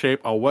positively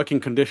shape our working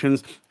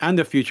conditions and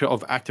the future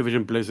of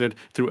Activision Blizzard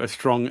through a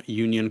strong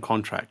union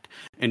contract."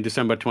 In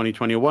December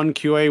 2021,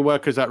 QA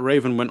workers at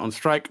Raven went on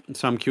strike.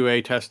 Some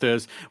QA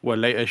testers were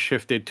later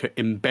shifted to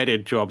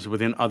embedded jobs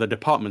within other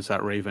departments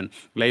at Raven.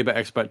 Labor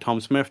expert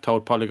Tom Smith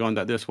told Polygon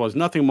that this was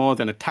nothing more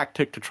than a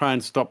tactic to try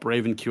and stop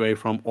Raven QA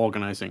from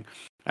organizing.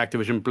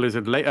 Activision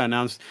Blizzard later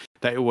announced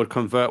that it would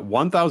convert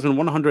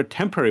 1,100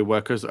 temporary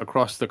workers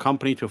across the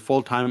company to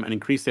full-time and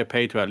increase their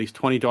pay to at least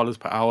 $20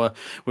 per hour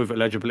with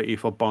eligibility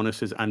for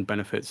bonuses and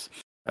benefits.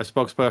 A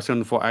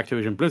spokesperson for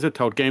Activision Blizzard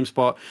told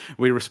GameSpot,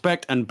 "We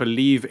respect and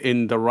believe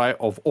in the right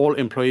of all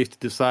employees to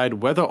decide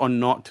whether or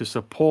not to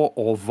support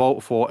or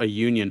vote for a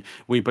union.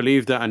 We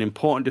believe that an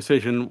important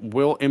decision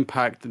will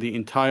impact the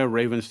entire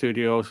Raven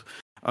Studios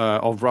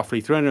of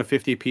roughly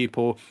 350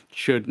 people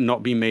should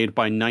not be made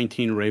by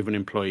 19 Raven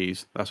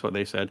employees." That's what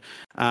they said.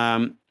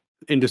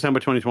 In December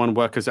 2021,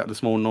 workers at the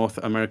small North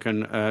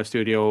American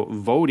studio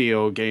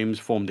Vodio Games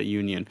formed a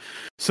union.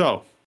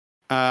 So,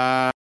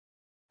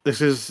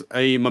 this is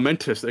a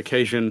momentous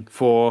occasion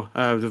for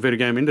the video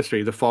game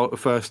industry, the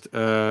first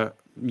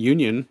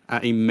union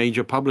at a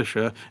major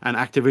publisher, and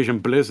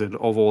Activision Blizzard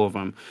of all of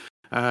them.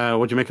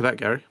 What do you make of that,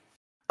 Gary?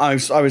 I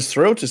was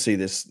thrilled to see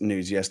this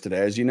news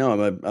yesterday. As you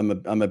know,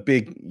 I'm a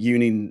big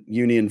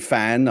union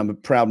fan. I'm a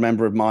proud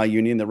member of my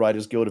union, the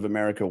Writers Guild of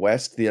America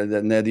West.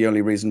 And they're the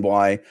only reason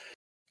why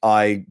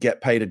I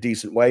get paid a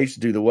decent wage to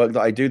do the work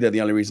that I do. They're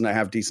the only reason I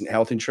have decent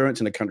health insurance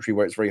in a country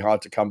where it's very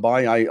hard to come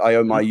by. I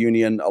owe my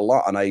union a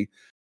lot, and I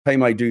pay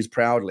my dues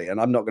proudly. And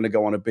I'm not going to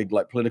go on a big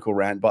like political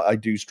rant, but I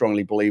do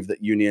strongly believe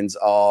that unions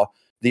are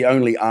the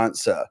only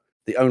answer,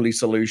 the only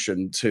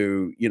solution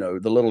to, you know,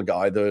 the little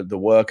guy, the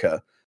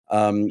worker.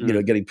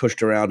 getting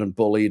pushed around and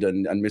bullied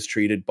and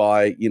mistreated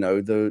by,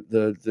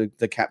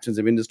 the captains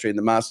of industry and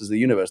the masters of the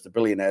universe, the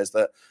billionaires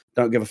that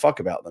don't give a fuck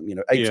about them.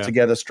 Apes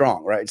together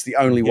strong, right? It's the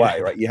only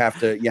way, right? You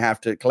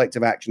have to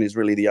collective action is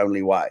really the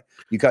only way.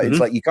 You can't. It's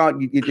like you can't.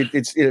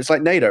 It's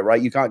like NATO,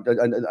 right? You can't.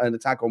 An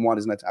attack on one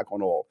is an attack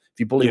on all. If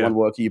you bully one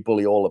worker, you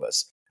bully all of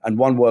us. And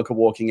one worker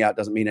walking out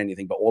doesn't mean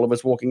anything, but all of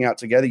us walking out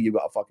together, you've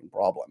got a fucking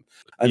problem.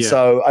 And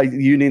so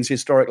unions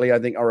historically, I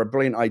think, are a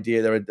brilliant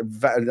idea. They're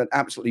an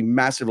absolutely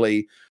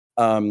massively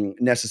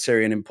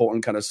necessary and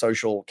important kind of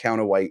social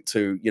counterweight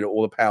to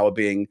all the power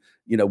being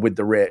with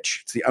the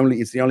rich. It's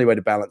the only way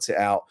to balance it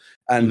out,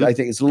 and I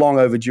think it's long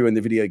overdue in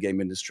the video game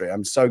industry.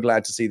 I'm so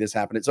glad to see this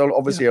happen. It's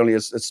obviously only a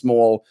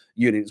small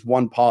unit. It's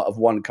one part of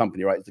one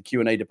company, right? It's the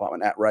Q&A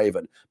department at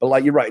Raven, but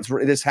like you're right,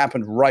 this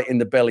happened right in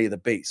the belly of the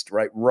beast,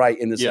 right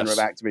in the center of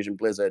Activision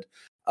Blizzard,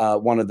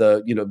 one of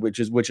the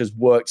which has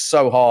worked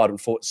so hard and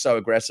fought so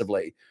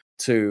aggressively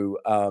to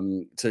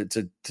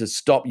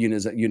stop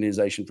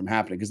unionization from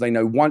happening, because they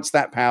know once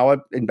that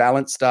power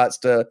imbalance starts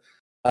to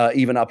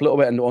even up a little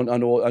bit and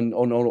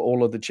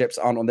all of the chips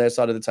aren't on their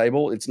side of the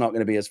table, it's not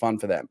going to be as fun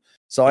for them.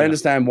 So I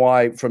understand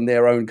why, from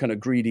their own kind of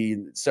greedy,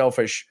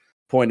 selfish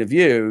point of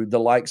view, the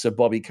likes of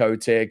Bobby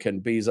Kotick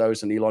and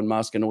Bezos and Elon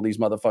Musk and all these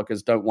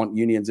motherfuckers don't want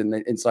unions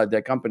inside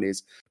their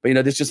companies.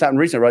 But this just happened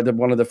recently, right?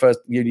 One of the first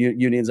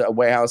unions at a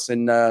warehouse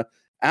in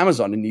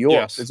Amazon in New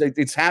York. Yes.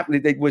 It's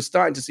happening. We're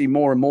starting to see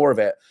more and more of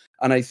it.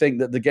 And I think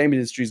that the game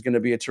industry is going to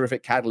be a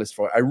terrific catalyst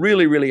for it. I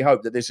really, really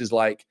hope that this is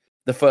like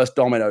the first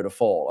domino to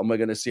fall, and we're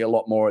going to see a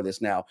lot more of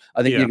this now.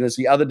 I think you're going to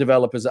see other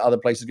developers at other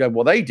places go,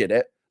 well, they did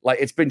it. Like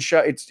it's been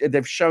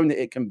they've shown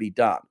that it can be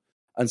done.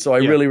 And so I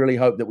really, really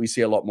hope that we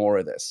see a lot more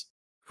of this.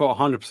 For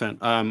 100%.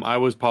 I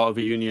was part of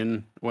a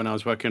union when I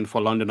was working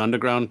for London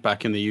Underground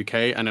back in the UK,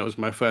 and it was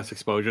my first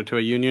exposure to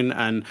a union.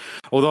 And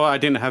although I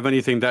didn't have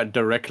anything that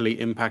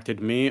directly impacted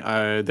me,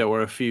 there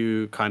were a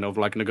few kind of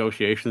like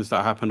negotiations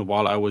that happened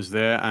while I was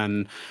there.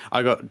 And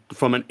I got,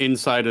 from an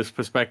insider's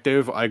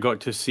perspective, I got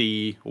to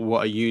see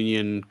what a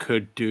union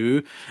could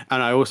do.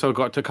 And I also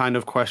got to kind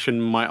of question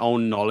my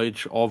own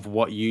knowledge of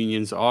what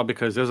unions are,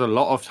 because there's a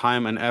lot of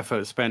time and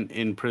effort spent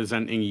in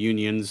presenting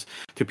unions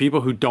to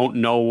people who don't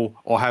know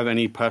or have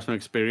any personal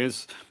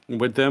experience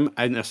with them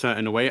in a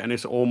certain way, and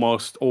it's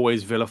almost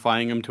always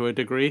vilifying them to a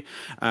degree.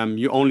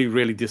 You only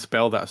really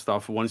dispel that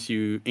stuff once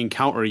you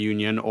encounter a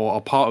union or are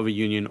part of a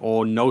union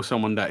or know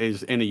someone that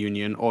is in a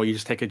union, or you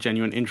just take a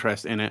genuine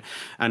interest in it.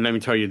 And let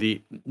me tell you,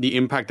 the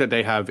impact that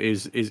they have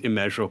is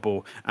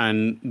immeasurable,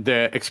 and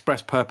their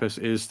express purpose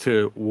is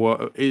to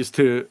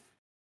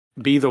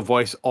be the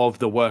voice of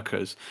the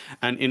workers.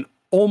 And in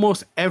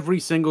almost every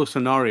single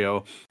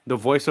scenario, the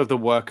voice of the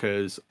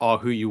workers are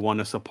who you want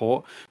to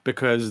support,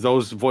 because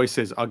those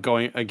voices are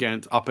going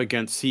up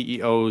against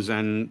CEOs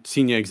and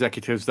senior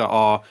executives that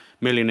are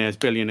millionaires,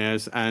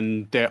 billionaires,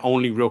 and their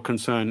only real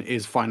concern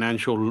is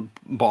financial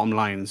bottom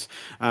lines.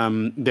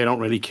 They don't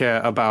really care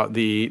about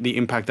the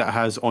impact that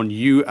has on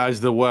you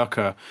as the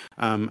worker.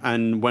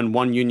 And when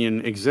one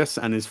union exists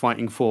and is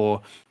fighting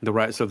for the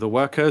rights of the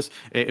workers,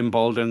 it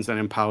emboldens and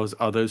empowers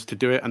others to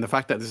do it. And the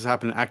fact that this has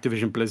happened at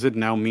Activision Blizzard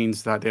now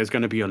means that there's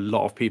going to be a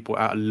lot of people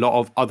at a lot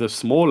of other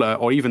smaller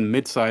or even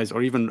mid-sized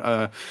or even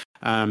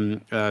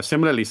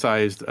similarly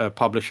sized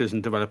publishers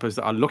and developers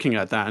that are looking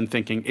at that and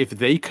thinking, if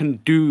they can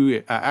do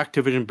it at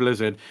Activision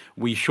Blizzard,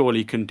 we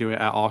surely can do it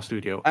at our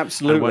studio.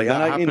 Absolutely. And when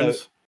that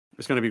happens,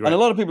 it's going to be great. And a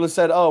lot of people have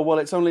said, oh, well,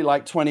 it's only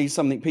like 20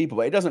 something people,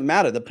 but it doesn't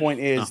matter. The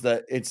point is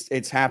that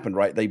it's happened,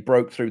 right? They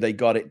broke through, they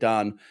got it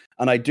done.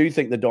 And I do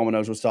think the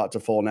dominoes will start to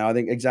fall now. I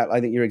think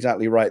you're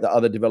exactly right that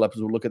other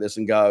developers will look at this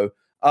and go,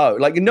 oh,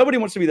 like nobody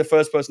wants to be the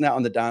first person out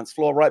on the dance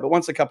floor, right? But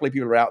once a couple of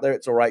people are out there,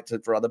 it's all right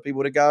for other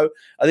people to go.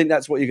 I think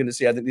that's what you're going to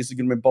see. I think this is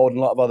going to embolden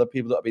a lot of other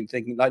people that have been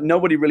thinking, like,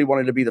 nobody really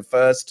wanted to be the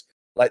first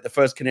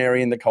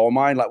canary in the coal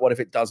mine. Like, what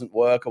if it doesn't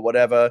work or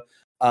whatever?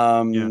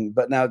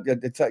 But now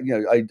it's,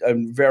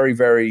 I'm very,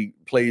 very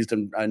pleased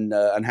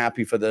and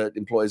happy for the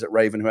employees at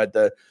Raven who had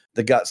the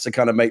guts to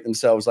kind of make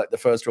themselves like the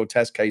first real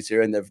test case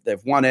here, and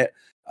they've won it.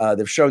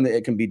 They've shown that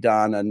it can be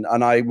done,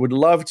 and I would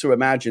love to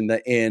imagine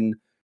that in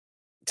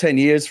 10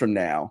 years from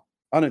now,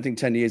 I don't think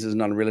 10 years is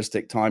an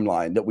unrealistic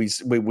timeline, that we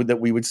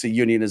would see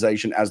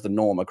unionization as the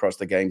norm across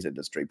the games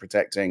industry,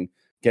 protecting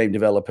game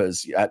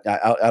developers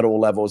at all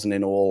levels and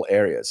in all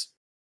areas.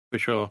 For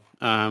sure.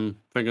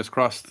 Fingers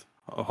crossed.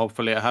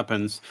 Hopefully it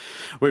happens.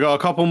 We got a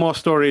couple more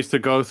stories to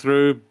go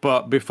through,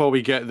 but before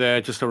we get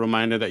there, just a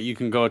reminder that you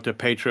can go to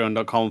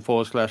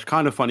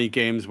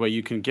patreon.com/kindoffunnygames, where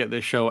you can get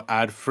this show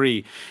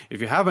ad-free.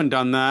 If you haven't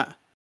done that,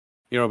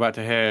 you're about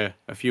to hear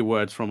a few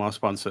words from our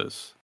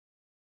sponsors.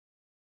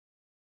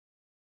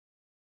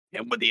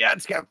 And with the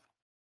ads, Kev.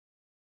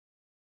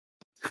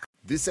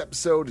 This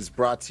episode is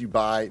brought to you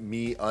by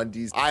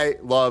MeUndies. I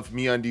love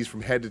MeUndies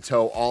from head to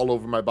toe, all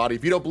over my body.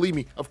 If you don't believe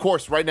me, of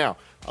course, right now,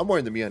 I'm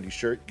wearing the MeUndies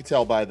shirt. You can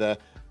tell by the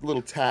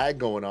little tag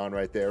going on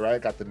right there, right? I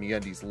got the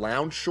MeUndies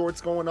lounge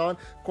shorts going on.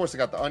 Of course, I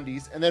got the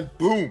undies, and then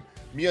boom,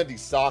 MeUndies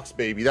socks,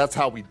 baby. That's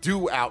how we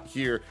do out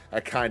here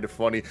at Kinda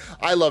Funny.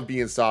 I love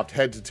being soft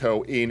head to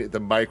toe in the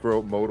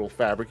micro-modal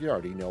fabric. You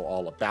already know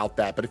all about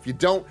that, but if you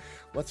don't,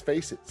 let's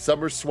face it,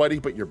 summer's sweaty,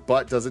 but your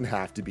butt doesn't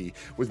have to be.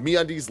 With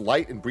MeUndies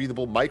light and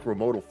breathable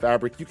micro-modal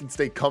fabric, you can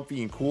stay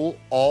comfy and cool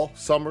all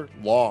summer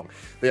long.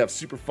 They have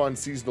super fun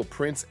seasonal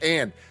prints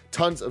and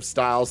tons of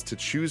styles to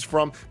choose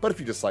from, but if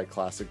you just like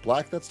classic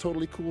black, that's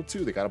totally cool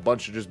too. They got a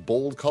bunch of just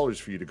bold colors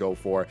for you to go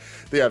for.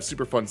 They have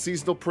super fun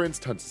seasonal prints,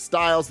 tons of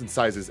styles, and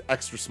sizes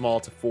extra small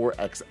to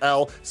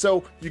 4XL,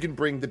 so you can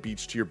bring the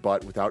beach to your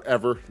butt without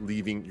ever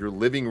leaving your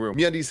living room.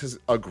 MeUndies has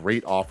a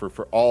great offer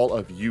for all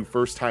of you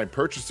first-time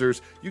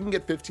purchasers. You can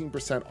get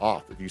 15%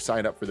 off. If you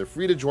sign up for their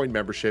free-to-join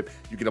membership,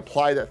 you can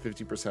apply that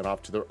 15%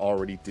 off to their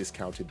already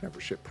discounted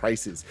membership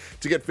prices.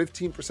 To get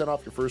 15%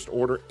 off your first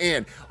order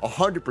and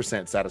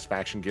 100%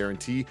 satisfaction guarantee,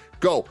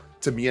 go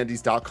to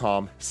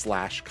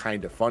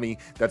MeUndies.com/kindafunny.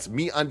 That's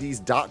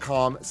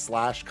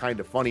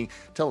MeUndies.com/kindafunny.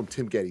 Tell them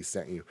Tim Geddes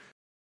sent you.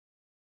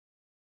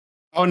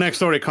 Our next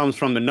story comes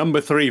from the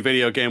number 3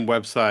 video game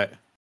website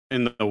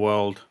in the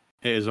world.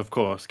 It is, of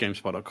course,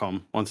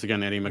 GameSpot.com. Once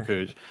again, Eddie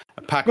Makuj.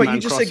 Wait,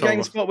 you just said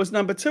GameSpot was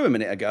number 2 a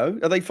minute ago.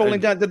 Are they falling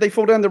down? Did they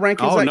fall down the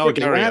rankings? Oh, no,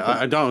 Gary,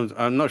 I don't.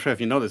 I'm not sure if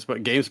you know this,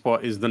 but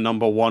GameSpot is the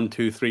number 1,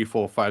 2, 3,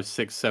 4, 5,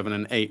 6, 7,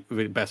 and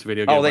 8 best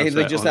video game website.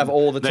 They just have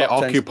all the top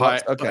 10 occupy,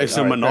 spots? Okay, it's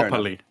a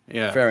monopoly.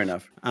 Fair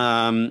enough.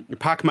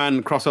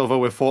 Pac-Man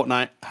crossover with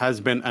Fortnite has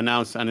been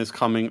announced and is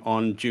coming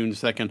on June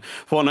 2nd.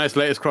 Fortnite's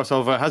latest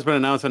crossover has been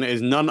announced, and it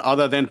is none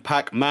other than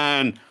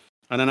Pac-Man.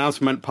 An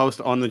announcement post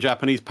on the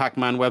Japanese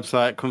Pac-Man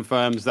website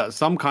confirms that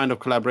some kind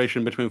of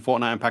collaboration between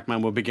Fortnite and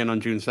Pac-Man will begin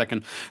on June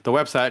 2nd. The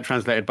website,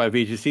 translated by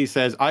VGC,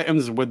 says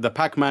items with the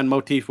Pac-Man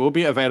motif will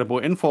be available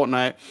in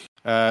Fortnite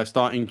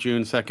starting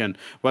June 2nd.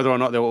 Whether or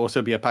not there will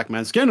also be a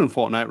Pac-Man skin in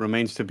Fortnite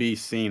remains to be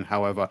seen,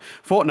 however.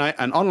 Fortnite,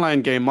 an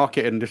online game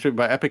marketed and distributed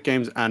by Epic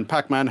Games, and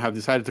Pac-Man have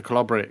decided to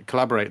collaborate,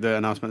 the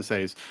announcement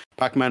says.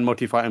 Pac-Man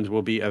motif items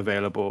will be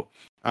available.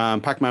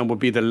 Pac-Man will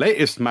be the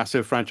latest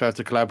massive franchise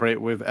to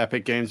collaborate with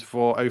Epic Games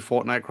for a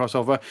Fortnite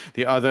crossover.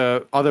 The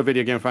other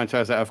video game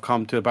franchises that have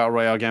come to the Battle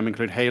Royale game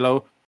include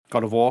Halo,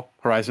 God of War,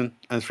 Horizon,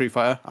 and Street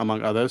Fighter,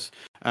 among others.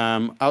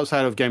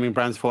 Outside of gaming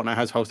brands, Fortnite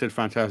has hosted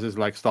franchises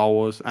like Star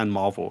Wars and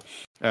Marvel.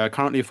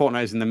 Currently,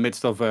 Fortnite is in the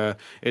midst of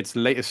its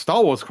latest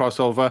Star Wars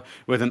crossover,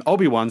 with an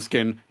Obi-Wan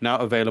skin now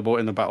available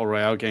in the Battle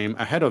Royale game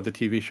ahead of the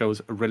TV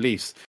show's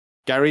release.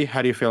 Gary,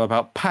 how do you feel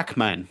about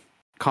Pac-Man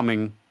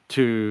coming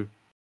to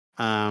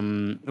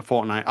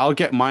Fortnite? I'll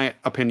get my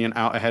opinion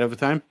out ahead of the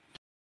time.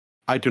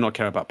 I do not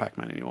care about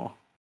Pac-Man anymore.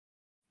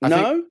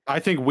 I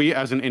think we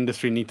as an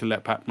industry need to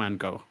let Pac-Man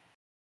go.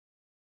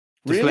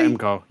 Just let him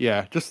go.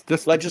 Yeah, just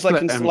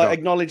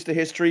acknowledge the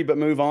history, but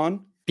move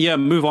on. Yeah,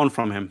 move on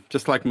from him.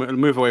 Just like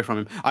move away from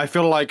him. I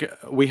feel like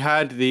we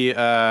had the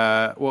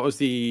what was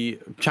the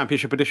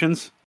championship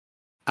editions,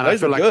 and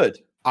those were good.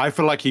 I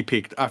feel like he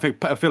peaked. I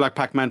feel like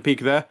Pac-Man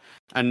peaked there,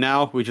 and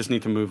now we just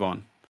need to move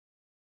on.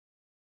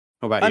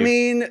 What about you? I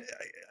mean,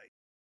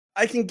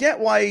 I can get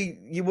why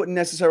you wouldn't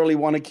necessarily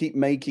want to keep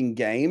making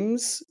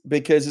games,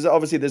 because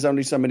there's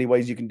only so many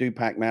ways you can do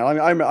Pac-Man.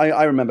 I mean,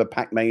 I remember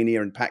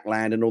Pac-Mania and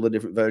Pac-Land and all the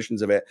different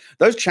versions of it.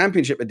 Those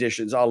championship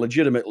editions are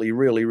legitimately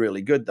really,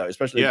 really good, though.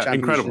 Especially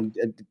Championship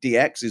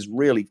DX is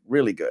really,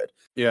 really good.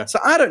 Yeah. So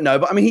I don't know,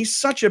 but I mean, he's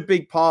such a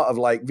big part of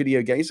like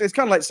video games. It's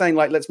kind of like saying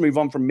like, let's move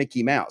on from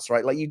Mickey Mouse,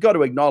 right? Like you got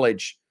to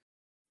acknowledge,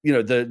 you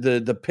know,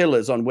 the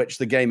pillars on which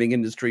the gaming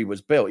industry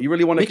was built. You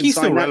really want to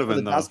consign that to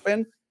the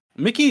dustbin?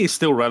 Mickey is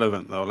still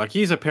relevant though. Like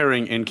he's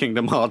appearing in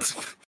Kingdom Hearts.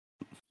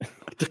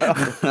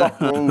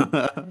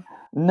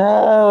 No,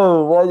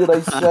 why did I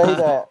say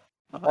that?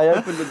 I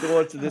opened the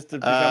door to this to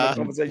become a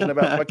conversation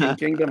about fucking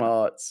Kingdom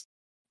Hearts.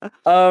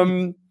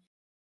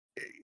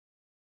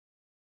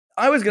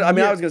 I was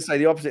gonna say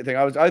the opposite thing.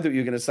 I thought you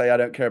were gonna say I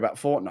don't care about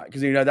Fortnite,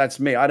 because you know that's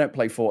me. I don't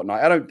play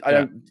Fortnite. I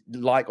don't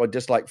like or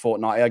dislike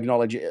Fortnite. I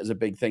acknowledge it as a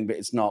big thing, but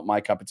it's not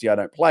my cup of tea. I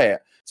don't play it.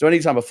 So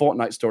anytime a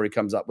Fortnite story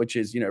comes up, which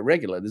is, you know,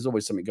 regular, there's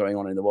always something going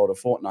on in the world of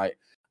Fortnite.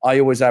 I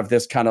always have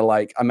this kind of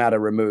like, I'm at a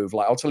remove.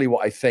 Like I'll tell you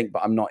what I think,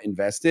 but I'm not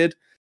invested.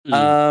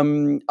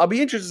 I'll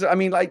be interested. I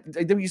mean, like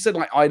you said,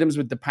 like items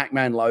with the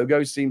Pac-Man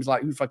logo seems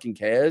like, who fucking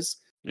cares?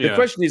 The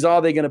question is,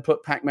 are they going to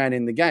put Pac-Man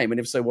in the game? And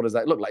if so, what does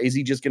that look like? Is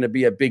he just going to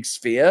be a big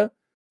sphere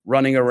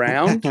running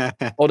around?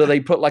 Or do they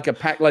put like a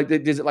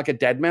is it like a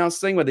Dead Mouse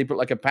thing where they put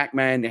like a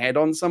Pac-Man head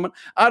on someone?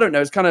 I don't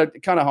know. It's kind of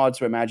hard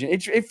to imagine.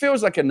 It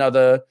feels like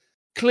another,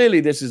 clearly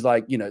this is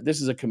like, you know, this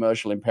is a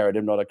commercial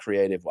imperative, not a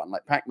creative one.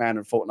 Like Pac-Man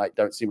and Fortnite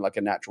don't seem like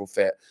a natural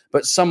fit,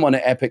 but someone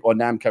at Epic or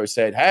Namco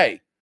said,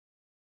 hey,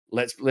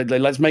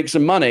 let's make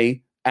some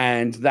money.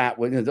 And that,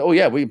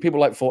 people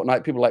like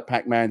Fortnite, people like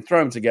Pac-Man, throw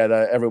them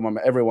together. Everyone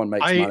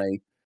makes money.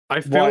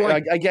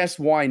 I guess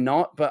why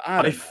not? But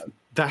I don't know.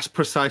 That's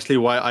precisely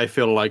why I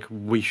feel like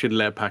we should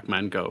let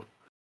Pac-Man go.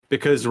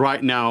 Because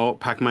right now,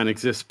 Pac-Man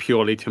exists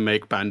purely to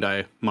make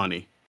Bandai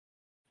money.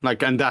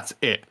 Like, and that's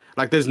it.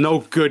 Like, there's no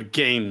good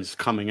games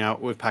coming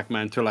out with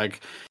Pac-Man to,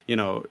 like, you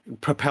know,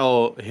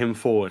 propel him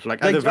forward.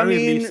 Like, at the very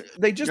least,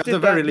 they just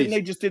did that.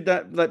 They just did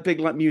that big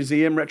like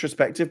museum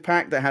retrospective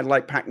pack that had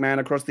like Pac-Man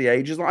across the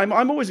ages.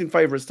 I'm always in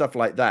favor of stuff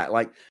like that.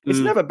 Like, it's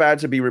never bad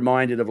to be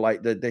reminded of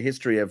like the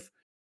history of,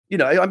 you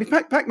know, I mean,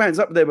 Pac-Man's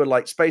up there with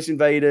like Space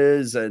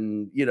Invaders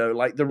and, you know,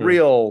 like the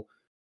real,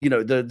 you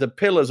know, the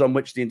pillars on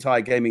which the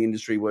entire gaming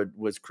industry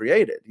was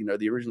created. You know,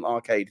 the original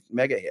arcade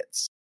mega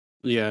hits.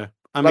 Yeah.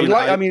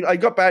 I mean, I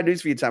got bad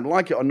news for you, Tam.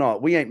 Like it or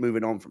not, we ain't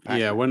moving on from Pac-Man.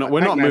 Yeah, we're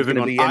not moving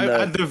on.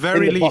 At the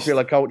very least,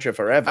 popular culture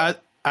forever.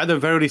 At the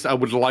very least, I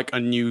would like a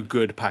new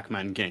good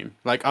Pac-Man game.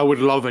 Like, I would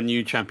love a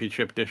new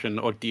Championship Edition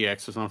or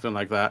DX or something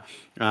like that.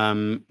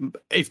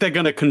 If they're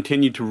going to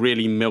continue to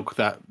really milk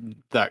that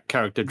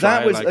character dry,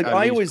 that was like,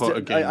 I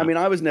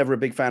was never a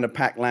big fan of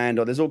Pac-Land,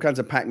 or there's all kinds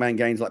of Pac-Man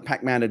games like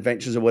Pac-Man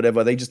Adventures or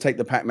whatever. They just take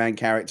the Pac-Man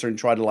character and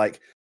try to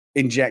like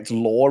inject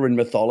lore and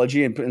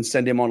mythology and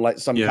send him on like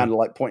some kind of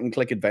like point and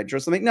click adventure or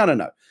something.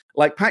 No.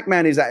 Like,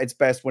 Pac-Man is at its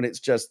best when it's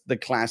just the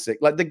classic.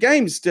 Like, the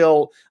game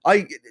still,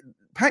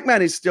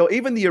 Pac-Man is still,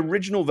 even the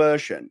original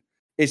version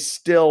is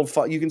still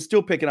fun. You can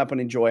still pick it up and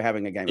enjoy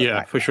having a game.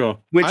 Yeah, of for sure.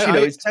 Which,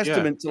 is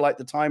testament to like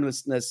the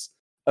timelessness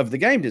of the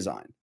game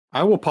design.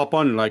 I will pop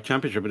on like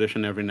Championship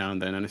Edition every now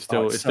and then, and it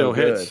still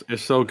hits.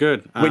 It's so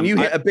good. When you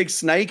hit a big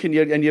snake and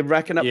you're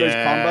racking up those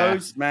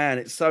combos, man,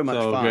 it's so much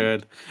fun.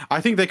 Good.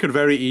 I think they could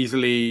very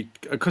easily,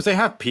 because they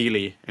have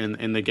Peely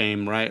in the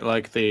game, right?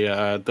 Like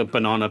the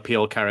banana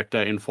peel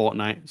character in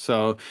Fortnite.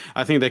 So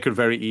I think they could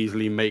very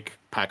easily make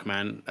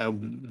Pac-Man a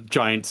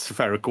giant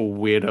spherical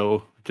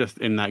weirdo just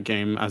in that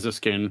game as a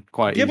skin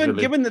quite easily.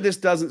 Given that this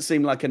doesn't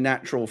seem like a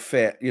natural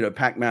fit, you know,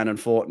 Pac-Man and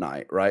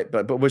Fortnite, right?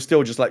 But we're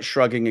still just like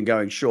shrugging and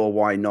going, sure,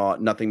 why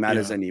not? Nothing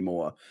matters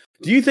anymore.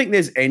 Do you think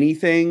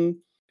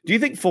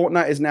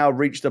Fortnite has now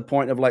reached a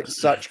point of like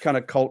such kind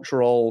of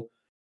cultural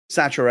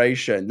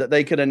saturation that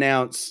they could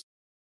announce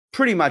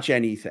pretty much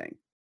anything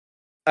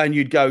and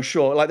you'd go,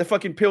 sure, like the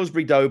fucking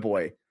Pillsbury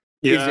Doughboy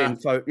is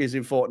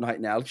in Fortnite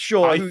now.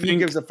 Sure, who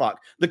gives a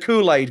fuck? The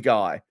Kool-Aid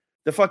guy.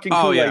 The fucking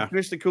Kool-Aid,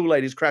 Mr.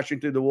 Kool-Aid is crashing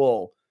through the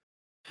wall.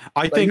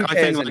 I think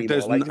like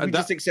there's we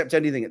just accept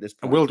anything at this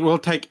point. We'll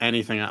take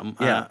anything at them.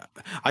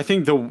 I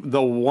think the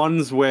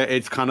ones where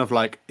it's kind of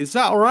like, is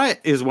that all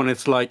right? Is when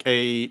it's like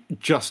the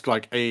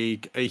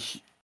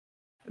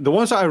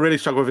ones that I really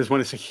struggle with is when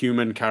it's a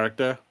human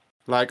character.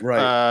 Like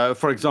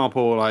for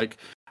example, like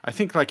I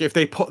think like if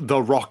they put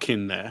The Rock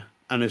in there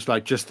and it's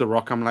like just The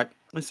Rock, I'm like,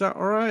 is that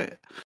all right?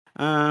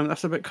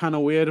 That's a bit kind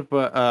of weird,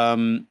 but I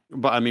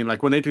mean,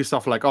 like when they do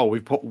stuff like, oh, we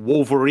put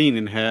Wolverine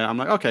in here, I'm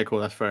like, okay, cool,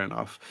 that's fair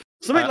enough.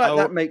 Something like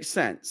that makes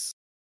sense,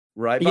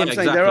 right? But I'm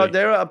saying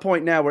they're at a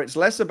point now where it's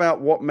less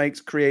about what makes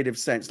creative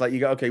sense. Like you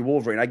go, okay,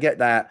 Wolverine, I get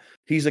that.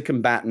 He's a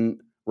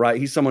combatant, right?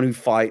 He's someone who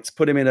fights.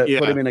 Put him in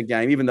a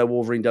game, even though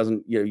Wolverine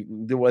doesn't. You know,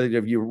 the way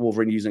of you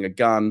Wolverine using a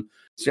gun.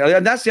 So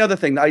and that's the other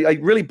thing. I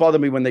really bother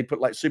me when they put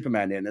like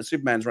Superman in, and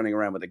Superman's running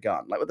around with a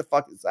gun. Like, what the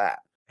fuck is that?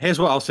 Here's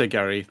what I'll say,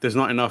 Gary. There's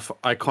not enough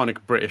iconic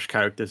British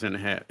characters in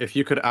here. If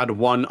you could add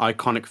one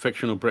iconic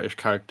fictional British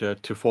character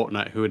to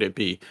Fortnite, who would it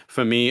be?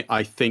 For me,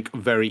 I think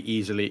very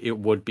easily it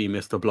would be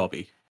Mr.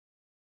 Blobby.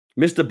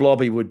 Mr.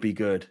 Blobby would be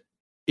good.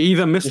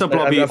 Either Mr.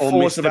 Blobby or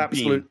force Mr. of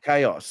absolute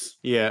chaos.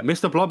 Yeah,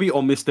 Mr. Blobby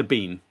or Mr.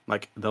 Bean.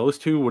 Like, those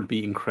two would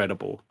be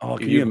incredible. Oh,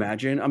 can you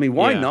imagine? I mean,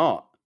 why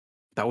not?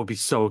 That would be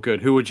so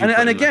good. Who would you?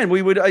 And again,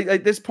 we would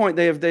at this point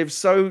they have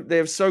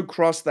so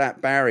crossed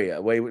that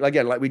barrier where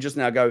again, like we just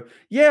now go,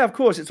 yeah, of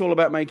course, it's all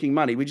about making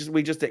money. We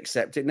just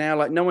accept it now.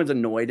 Like no one's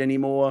annoyed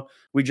anymore.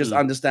 We just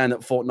understand that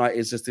Fortnite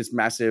is just this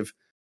massive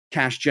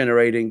cash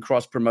generating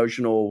cross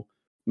promotional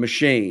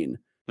machine.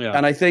 Yeah.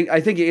 And I think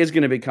it is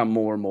going to become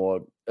more and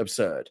more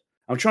absurd.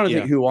 I'm trying to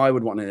think who I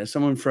would want in there.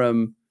 Someone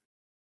from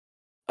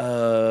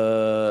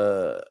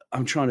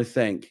I'm trying to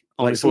think.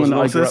 Like someone that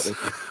I grew up with.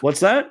 What's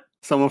that?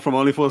 Someone from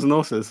Only Fools and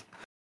Horses.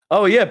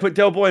 Oh yeah, put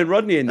Del Boy and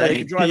Rodney in there. They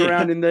can drive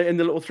around in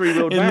the little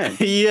 3-wheeled van.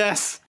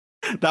 Yes,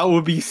 that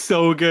would be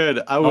so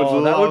good. I would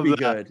love that. Would be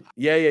good.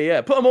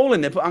 Yeah. Put them all in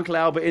there. Put Uncle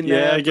Albert in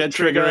there. Yeah, get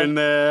Trigger in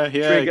there.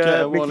 Yeah,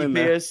 Trigger, Mickey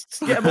Pierce.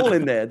 Get them all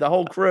in there. The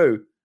whole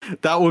crew.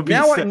 That would be.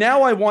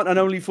 Now I want an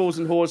Only Fools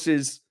and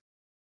Horses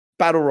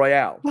battle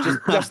royale.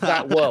 Just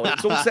that world.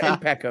 It's all set in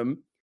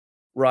Peckham,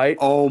 right?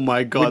 Oh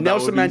my god! With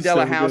Nelson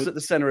Mandela House at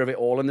the center of it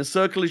all, and the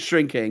circle is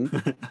shrinking.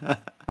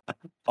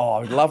 Oh,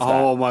 I would love that.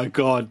 Oh my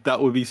god, that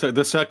would be so.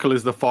 The circle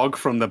is the fog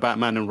from the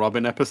Batman and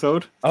Robin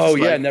episode. Oh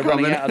yeah, and they're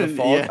running out of the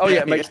fog.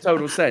 It makes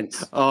total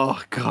sense. Oh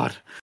god,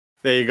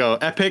 there you go.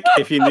 Epic.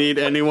 If you need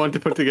anyone to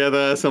put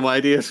together some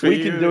ideas for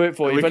we can do it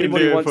for you. If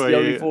anybody wants the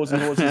Only Fools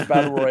and Horses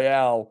battle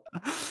royale,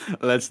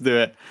 let's do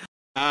it.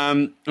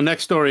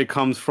 Next story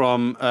comes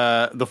from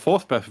the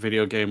fourth best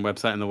video game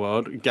website in the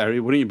world.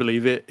 Gary, wouldn't you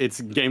believe it? It's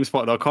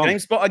GameSpot.com.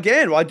 GameSpot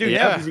again. Well, I do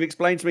now because you've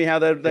explained to me how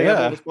they have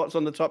all the spots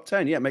on the top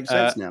 10. Yeah, it makes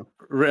sense now.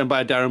 Written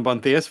by Darren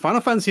Bontheus,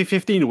 Final Fantasy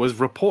 15 was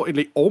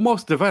reportedly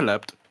almost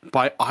developed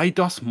by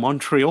Eidos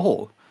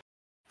Montreal.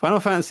 Final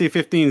Fantasy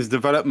 15's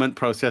development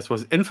process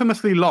was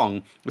infamously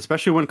long,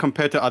 especially when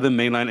compared to other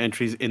mainline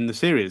entries in the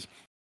series.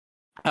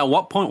 At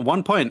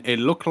one point, it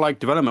looked like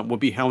development would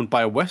be helmed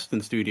by a Western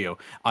studio,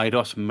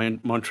 Eidos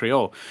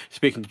Montreal.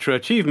 Speaking to True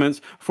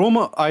Achievements,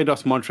 former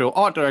Eidos Montreal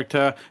art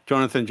director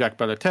Jonathan Jacques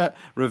Belatet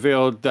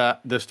revealed that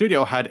the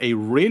studio had a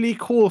really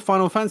cool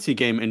Final Fantasy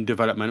game in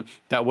development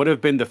that would have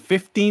been the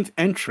 15th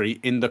entry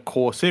in the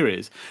core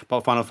series,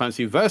 but Final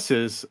Fantasy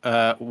Versus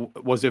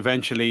was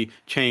eventually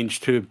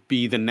changed to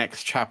be the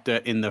next chapter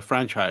in the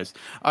franchise.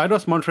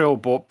 Eidos Montreal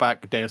brought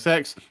back Deus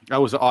Ex. I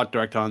was the art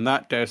director on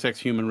that, Deus Ex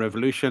Human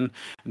Revolution.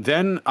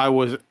 Then I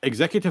was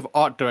executive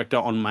art director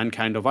on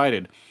Mankind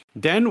Divided.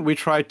 Then we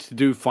tried to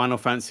do Final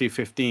Fantasy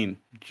 15,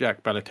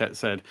 Jack Belatet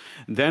said.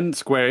 Then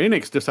Square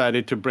Enix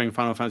decided to bring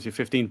Final Fantasy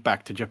 15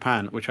 back to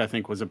Japan, which I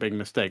think was a big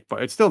mistake,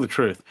 but it's still the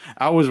truth.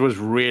 Ours was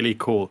really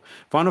cool.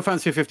 Final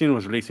Fantasy 15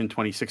 was released in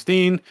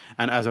 2016,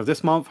 and as of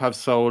this month have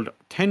sold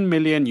 10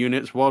 million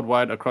units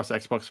worldwide across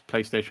Xbox,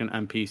 PlayStation,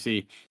 and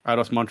PC.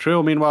 Eidos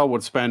Montreal, meanwhile,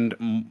 would spend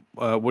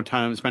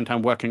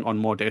time working on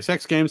more Deus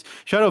Ex games,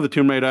 Shadow of the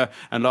Tomb Raider,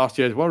 and last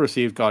year's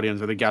well-received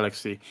Guardians of the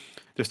Galaxy.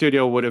 The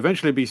studio would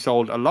eventually be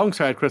sold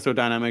alongside Crystal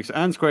Dynamics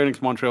and Square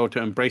Enix Montreal to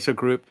Embracer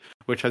Group,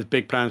 which has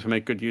big plans to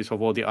make good use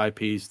of all the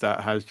IPs that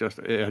it has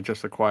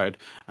just acquired.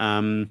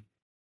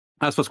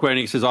 As for Square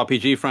Enix's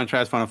RPG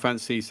franchise, Final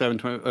Fantasy VII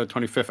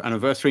 25th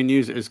anniversary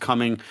news is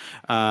coming,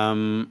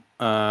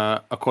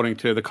 according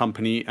to the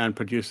company and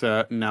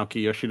producer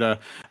Naoki Yoshida,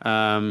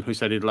 who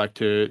said he'd like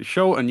to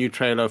show a new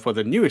trailer for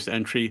the newest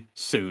entry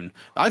soon.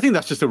 I think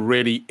that's just a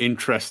really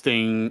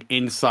interesting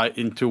insight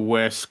into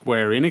where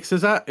Square Enix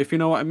is at, if you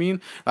know what I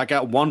mean. Like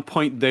at one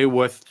point they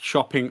were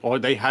shopping, or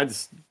they had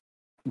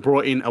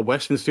brought in a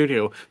Western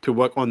studio to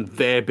work on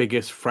their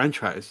biggest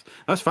franchise.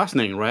 That's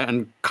fascinating, right?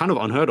 And kind of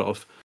unheard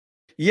of.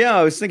 Yeah,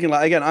 I was thinking,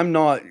 like, again, I'm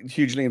not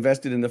hugely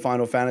invested in the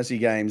Final Fantasy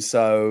games,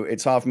 so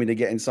it's hard for me to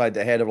get inside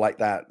the head of like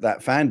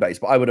that fan base.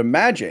 But I would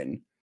imagine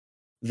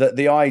that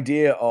the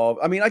idea of,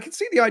 I mean, I could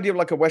see the idea of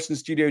like a Western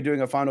studio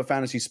doing a Final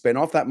Fantasy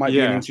spin-off. That might be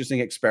an interesting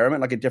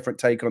experiment, like a different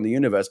take on the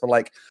universe. But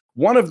like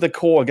one of the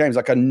core games,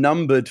 like a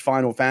numbered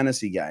Final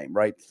Fantasy game,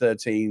 right?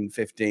 13,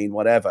 15,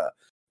 whatever,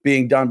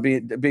 being done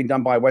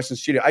by a Western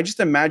studio. I just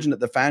imagine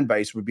that the fan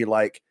base would be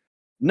like,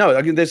 no,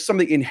 I mean, there's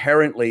something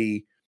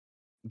inherently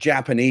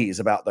Japanese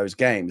about those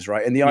games,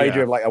 right? And the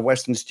idea of like a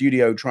Western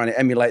studio trying to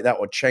emulate that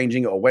or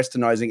changing it or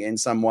westernizing it in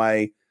some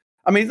way.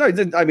 I mean,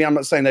 I'm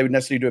not saying they would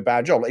necessarily do a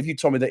bad job. Like if you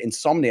told me that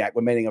Insomniac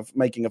were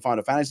making a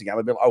Final Fantasy game,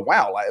 I'd be like, oh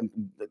wow, like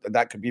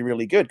that could be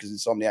really good because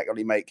Insomniac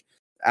only make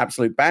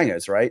absolute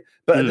bangers, right?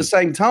 But at the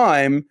same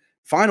time,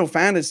 Final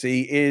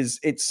Fantasy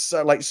it's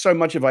so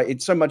much of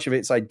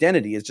its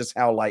identity is just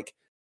how like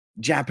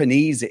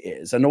Japanese it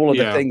is, and all of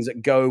the things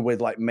that go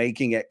with like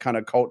making it kind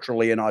of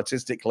culturally and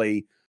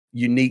artistically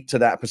unique to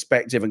that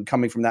perspective and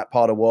coming from that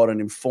part of the world and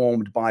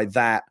informed by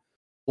that,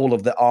 all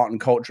of the art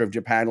and culture of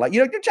Japan. Like,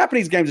 you know,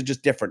 Japanese games are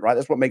just different, right?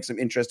 That's what makes them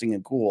interesting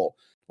and cool.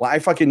 Like I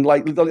fucking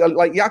like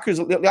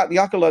Yakuza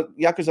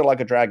Like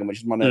a Dragon, which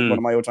is one of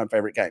my all-time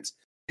favorite games.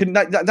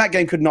 That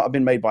game could not have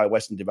been made by a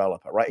Western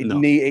developer, right?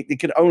 It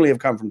could only have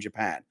come from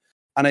Japan.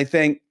 And I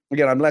think,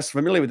 again, I'm less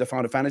familiar with the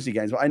Final Fantasy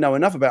games, but I know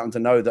enough about them to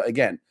know that,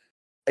 again,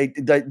 I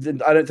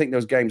don't think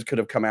those games could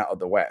have come out of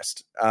the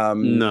West.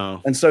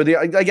 No. And so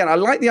again, I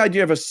like the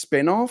idea of a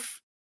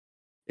spin-off.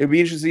 It'd be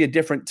interesting to see a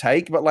different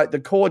take, but like the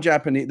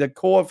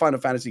core Final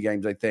Fantasy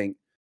games, I think,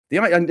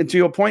 and to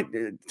your point,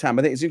 Tam,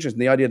 I think it's interesting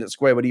the idea that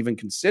Square would even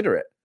consider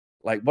it.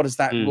 Like, what is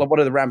that? What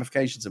are the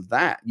ramifications of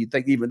that? You'd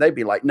think even they'd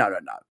be like, no,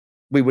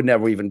 we would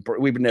never even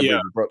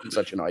broken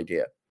such an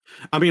idea.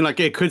 I mean, like,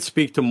 it could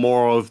speak to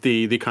more of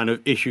the kind of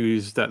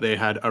issues that they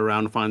had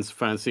around Final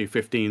Fantasy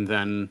 15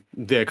 than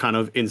their kind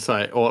of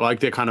insight or like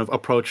their kind of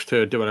approach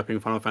to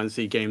developing Final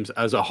Fantasy games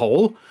as a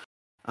whole.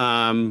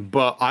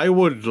 But I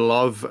would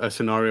love a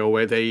scenario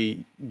where they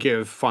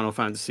give Final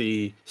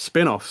Fantasy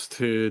spin-offs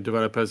to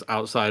developers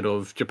outside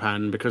of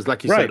Japan, because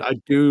like you said, I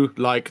do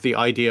like the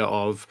idea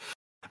of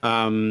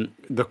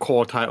the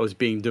core titles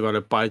being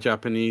developed by a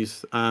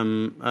Japanese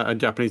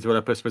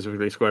developer,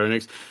 specifically Square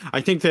Enix.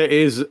 I think there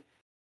is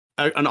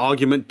an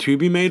argument to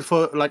be made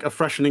for like a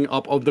freshening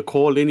up of the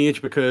core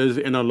lineage, because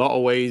in a lot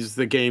of ways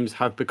the games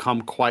have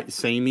become quite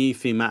samey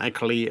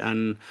thematically,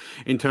 and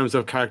in terms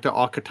of character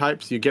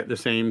archetypes, you get the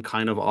same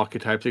kind of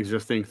archetypes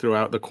existing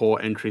throughout the core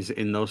entries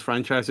in those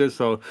franchises.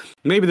 So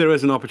maybe there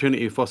is an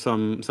opportunity for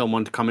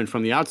someone to come in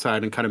from the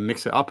outside and kind of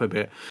mix it up a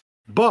bit.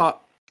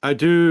 But I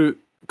do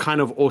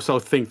kind of also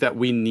think that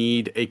we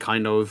need a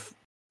kind of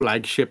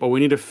flagship, or we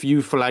need a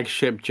few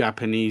flagship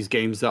Japanese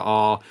games that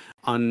are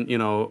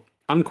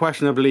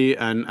unquestionably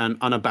and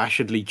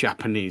unabashedly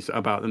Japanese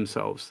about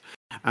themselves.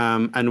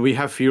 And we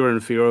have fewer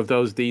and fewer of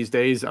those these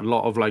days. A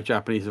lot of like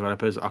Japanese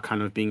developers are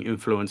kind of being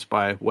influenced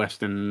by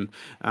Western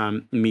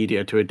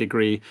media to a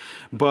degree.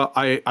 But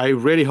I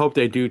really hope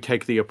they do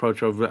take the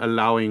approach of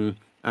allowing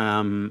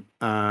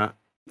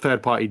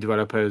third-party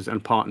developers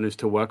and partners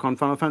to work on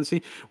Final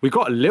Fantasy. We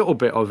got a little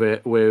bit of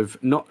it with,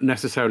 not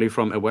necessarily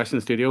from a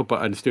Western studio,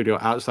 but a studio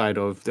outside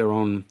of their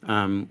own,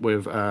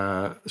 with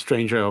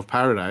Stranger of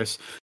Paradise,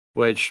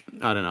 which,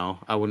 I don't know,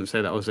 I wouldn't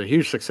say that was a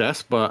huge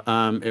success, but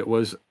it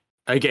was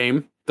a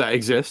game that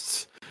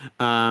exists.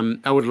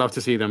 I would love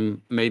to see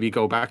them maybe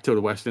go back to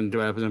the Western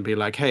developers and be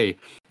like, hey,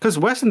 because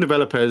Western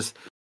developers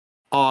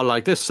are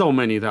like, there's so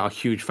many that are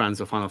huge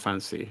fans of Final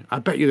Fantasy. I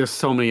bet you there's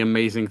so many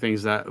amazing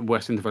things that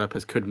Western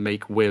developers could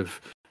make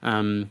with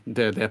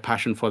their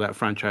passion for that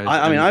franchise.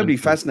 I mean, I'd be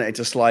fascinated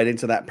to slide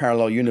into that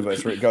parallel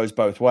universe where it goes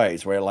both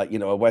ways, where like, you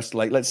know,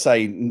 let's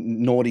say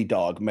Naughty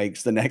Dog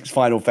makes the next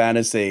Final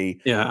Fantasy,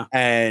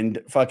 and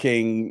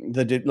fucking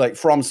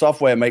From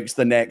Software makes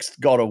the next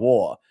God of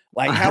War.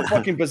 Like, how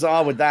fucking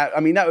bizarre would that? I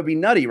mean, that would be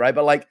nutty, right?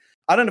 But like,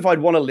 I don't know if I'd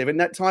want to live in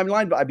that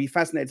timeline, but I'd be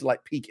fascinated to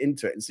like peek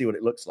into it and see what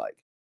it looks like.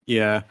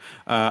 Yeah,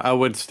 I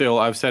would still,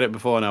 I've said it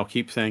before and I'll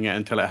keep saying it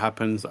until it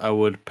happens. I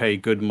would pay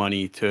good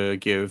money to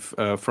give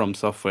From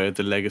Software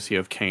the Legacy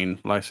of Kain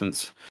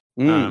license.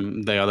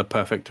 They are the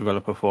perfect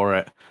developer for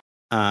it.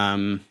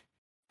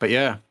 But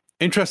yeah,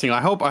 interesting.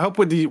 I hope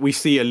we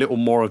see a little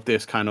more of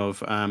this kind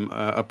of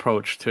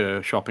approach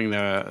to shopping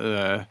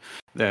their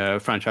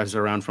franchises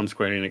around from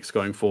Square Enix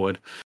going forward.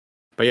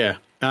 But yeah,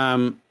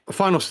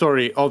 final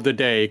story of the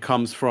day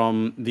comes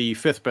from the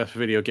 5th best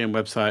video game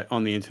website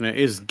on the internet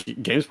is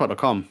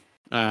GameSpot.com.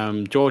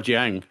 George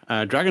Yang,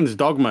 Dragon's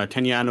Dogma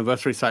 10-year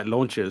anniversary site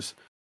launches,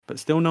 but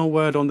still no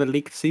word on the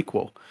leaked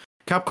sequel.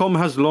 Capcom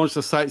has launched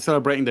a site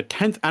celebrating the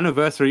 10th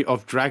anniversary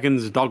of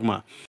Dragon's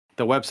Dogma.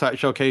 The website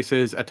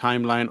showcases a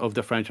timeline of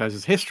the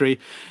franchise's history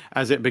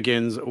as it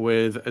begins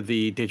with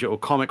the digital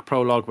comic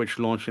prologue, which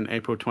launched in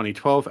April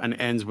 2012, and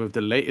ends with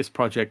the latest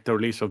project, the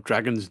release of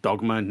Dragon's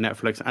Dogma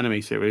Netflix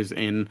anime series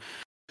in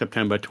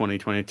September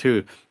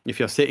 2022. If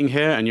you're sitting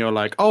here and you're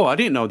like, oh, I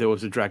didn't know there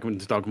was a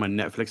Dragon's Dogma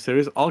Netflix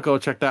series, I'll go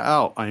check that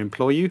out. I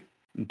implore you,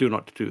 do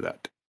not do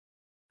that.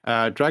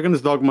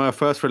 Dragon's Dogma,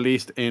 first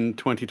released in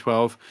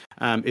 2012,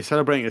 is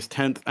celebrating its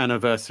 10th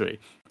anniversary.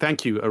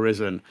 Thank you,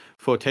 Arisen,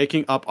 for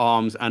taking up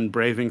arms and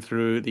braving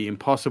through the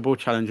impossible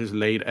challenges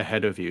laid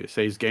ahead of you,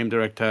 says game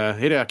director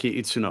Hideaki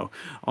Itsuno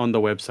on the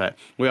website.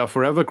 We are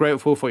forever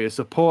grateful for your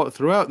support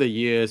throughout the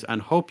years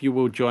and hope you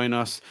will join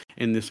us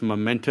in this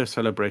momentous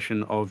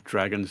celebration of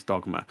Dragon's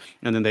Dogma.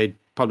 And then they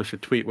published a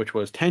tweet which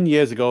was 10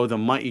 years ago, the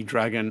mighty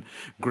dragon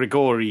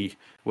Grigori,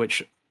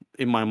 which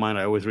in my mind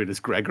I always read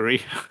as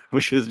Gregory,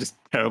 which is just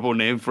a terrible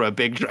name for a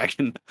big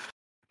dragon.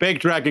 Big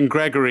Dragon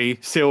Gregory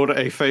sealed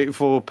a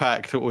fateful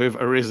pact with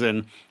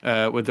Arisen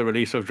with the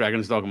release of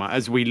Dragon's Dogma.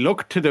 As we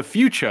look to the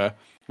future,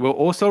 we'll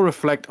also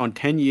reflect on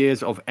 10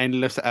 years of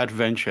endless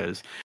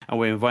adventures, and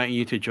we're inviting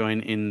you to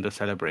join in the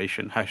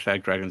celebration.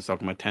 Hashtag Dragon's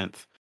Dogma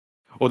 10th.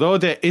 Although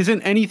there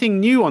isn't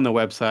anything new on the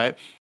website,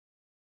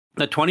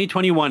 the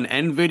 2021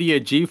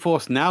 NVIDIA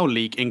GeForce Now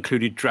leak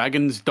included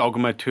Dragon's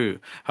Dogma 2.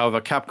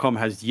 However, Capcom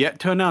has yet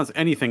to announce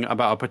anything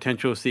about a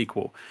potential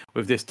sequel.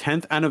 With this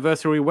 10th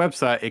anniversary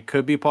website, it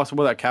could be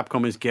possible that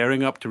Capcom is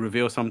gearing up to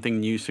reveal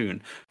something new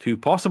soon. 2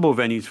 possible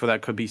venues for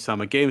that could be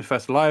Summer Games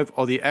Fest Live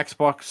or the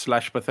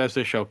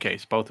Xbox/Bethesda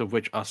Showcase, both of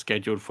which are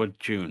scheduled for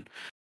June.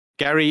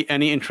 Gary,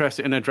 any interest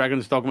in a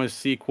Dragon's Dogma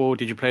sequel?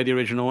 Did you play the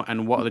original?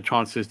 And what are the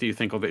chances do you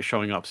think of it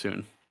showing up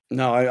soon?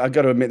 No, I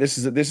got to admit, this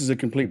is a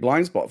complete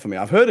blind spot for me.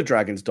 I've heard of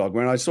Dragon's Dogma,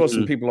 and I saw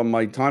some people on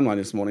my timeline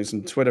this morning,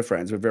 some Twitter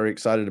friends were very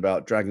excited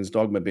about Dragon's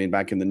Dogma being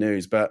back in the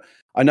news, but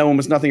I know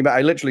almost nothing about it.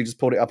 I literally just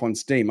pulled it up on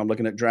Steam. I'm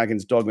looking at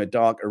Dragon's Dogma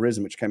Dark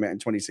Arisen, which came out in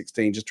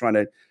 2016, just trying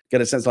to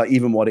get a sense like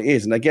even what it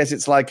is. And I guess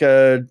it's like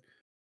a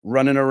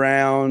running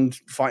around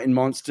fighting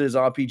monsters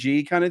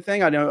RPG kind of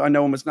thing. I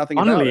know almost nothing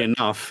about it. Funnily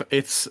enough,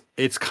 it's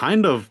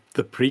kind of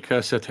the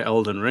precursor to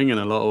Elden Ring in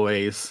a lot of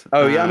ways.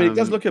 Oh yeah, I mean it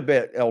does look a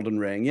bit Elden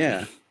Ring,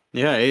 yeah.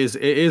 Yeah, it is.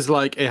 It is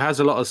like it has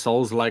a lot of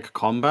Souls-like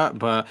combat,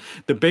 but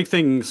the big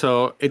thing,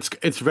 so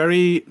it's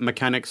very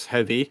mechanics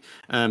heavy.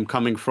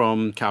 Coming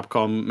from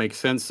Capcom makes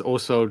sense.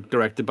 Also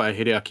directed by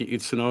Hideaki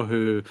Itsuno,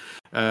 who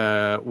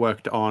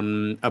worked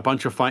on a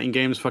bunch of fighting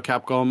games for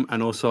Capcom,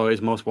 and also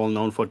is most well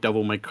known for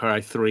Devil May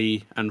Cry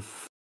 3 and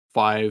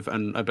 5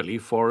 and I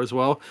believe 4 as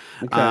well.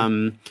 Okay.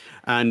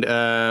 And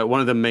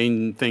one of the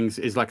main things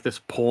is like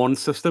this pawn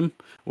system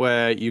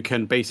where you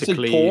can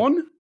basically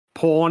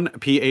Pawn,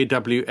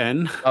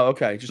 P-A-W-N. Oh,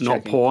 okay. Just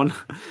not checking.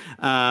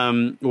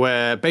 Pawn.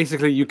 Where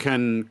basically you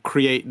can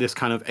create this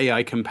kind of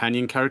AI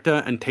companion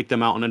character and take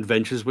them out on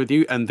adventures with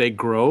you, and they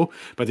grow.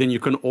 But then you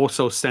can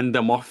also send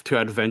them off to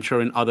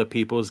adventure in other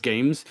people's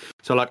games.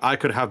 So, like, I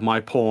could have my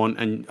pawn,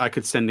 and I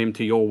could send him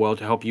to your world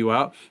to help you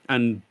out.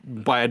 And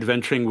by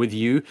adventuring with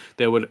you,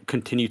 they would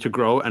continue to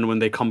grow. And when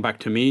they come back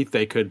to me,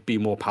 they could be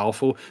more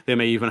powerful. They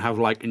may even have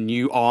like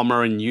new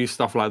armor and new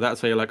stuff like that.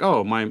 So you're like,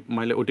 oh, my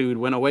little dude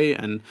went away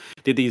and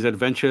did these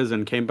adventures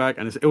and came back,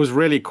 and it was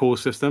really cool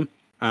system.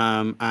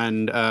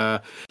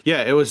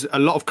 It was a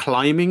lot of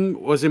climbing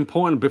was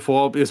important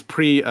before. It was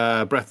pre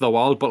Breath of the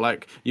Wild, but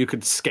like you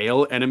could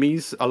scale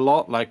enemies a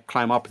lot, like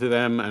climb up to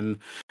them and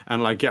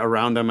like get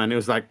around them, and it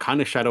was like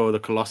kind of Shadow of the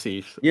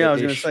Colossus. Yeah, I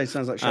was going to say,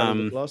 sounds like Shadow of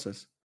the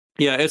Colossus.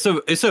 Yeah, it's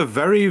a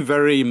very,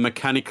 very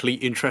mechanically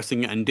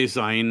interesting and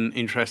design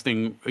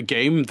interesting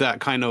game that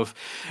kind of,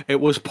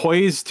 it was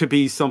poised to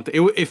be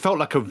something. It felt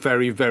like a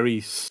very, very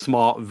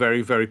smart,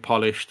 very, very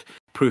polished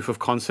proof of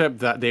concept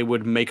that they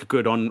would make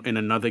good on in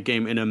another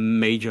game in a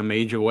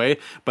major way,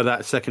 but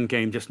that second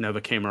game just never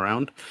came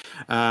around.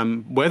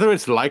 Whether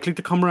it's likely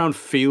to come around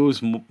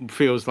feels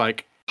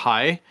like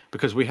high,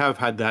 because we have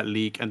had that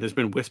leak and there's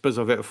been whispers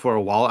of it for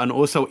a while. And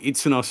also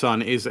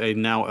Itsuno-san is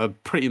now a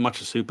pretty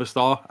much a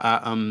superstar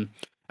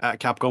at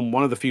Capcom,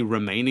 one of the few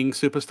remaining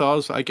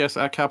superstars, I guess,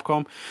 at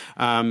Capcom.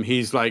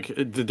 He's like,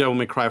 the Devil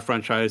May Cry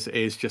franchise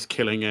is just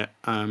killing it,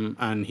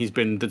 and he's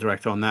been the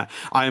director on that.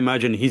 I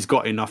imagine he's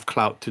got enough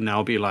clout to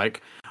now be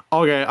like,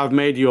 okay, I've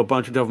made you a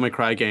bunch of Devil May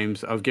Cry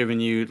games. I've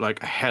given you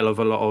like a hell of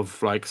a lot of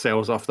like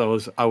sales off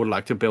those. I would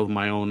like to build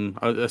my own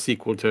a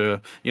sequel to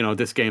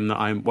this game that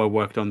I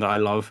worked on that I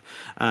love.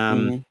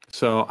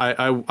 So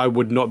I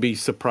would not be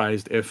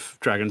surprised if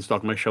Dragon's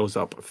Dogma shows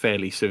up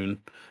fairly soon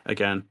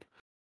again.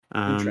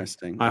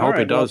 Interesting. I hope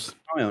it does.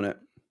 Eye on it.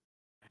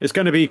 It's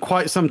going to be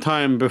quite some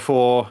time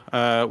before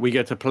we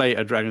get to play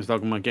a Dragon's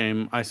Dogma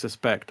game, I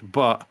suspect.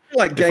 But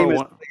like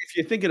gamers, if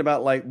you're thinking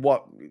about like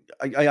what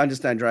I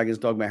understand, Dragon's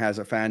Dogma has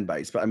a fan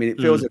base, but I mean,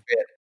 it feels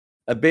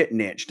a bit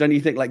niche. Don't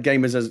you think? Like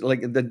gamers, as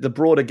like the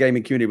broader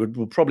gaming community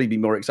would probably be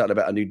more excited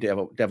about a new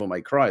Devil May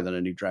Cry than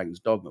a new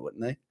Dragon's Dogma,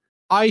 wouldn't they?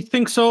 I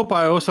think so, but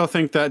I also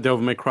think that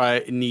Devil May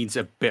Cry needs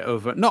a bit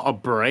of not a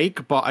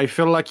break, but I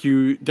feel like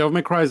Devil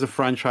May Cry is a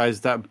franchise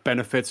that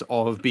benefits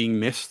of being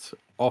missed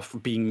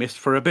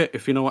for a bit,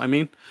 if you know what I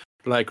mean.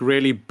 Like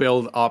really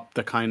build up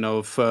the kind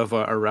of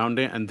fervor around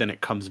it, and then it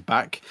comes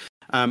back.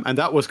 And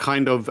that was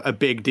kind of a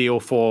big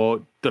deal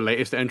for the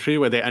latest entry,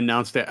 where they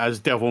announced it as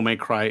Devil May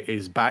Cry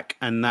is back,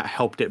 and that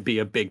helped it be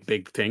a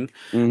big thing.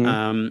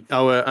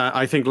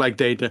 I think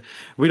like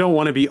we don't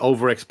want to be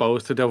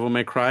overexposed to Devil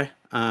May Cry.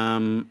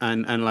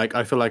 And like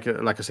I feel like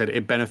I said,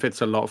 it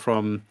benefits a lot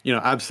from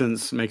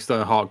absence makes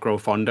the heart grow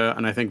fonder,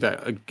 and I think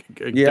that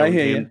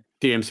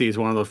DMC is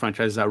one of those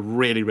franchises that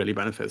really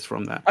benefits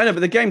from that. I know,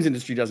 but the games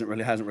industry hasn't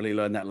really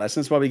learned that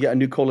lesson. That's why we get a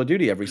new Call of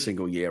Duty every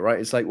single year, right?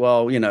 It's like,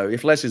 well,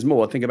 if less is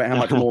more, think about how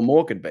much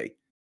more could be.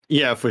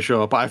 Yeah, for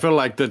sure. But I feel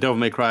like the Devil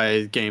May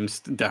Cry games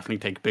definitely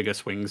take bigger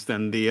swings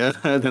than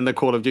the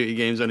Call of Duty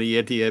games on a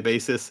year-to-year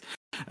basis.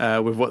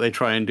 With what they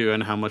try and do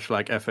and how much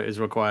like effort is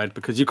required,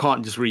 because you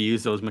can't just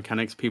reuse those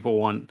mechanics.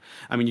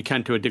 You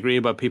can to a degree,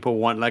 but people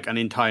want like an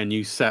entire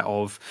new set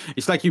of.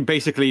 It's like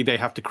they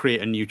have to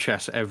create a new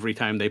chess every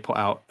time they put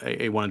out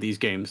one of these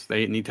games.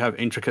 They need to have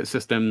intricate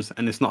systems,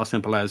 and it's not as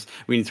simple as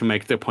we need to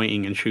make the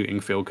pointing and shooting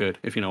feel good,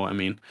 if you know what I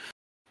mean.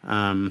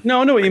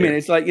 No, I know what you mean.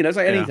 It's like it's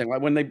like anything.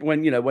 Like when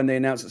they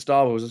announced that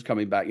Star Wars was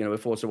coming back,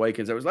 with Force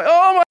Awakens, it was like,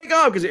 oh my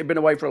god, because it had been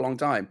away for a long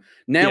time.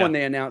 Now when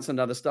they announce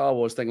another Star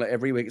Wars thing like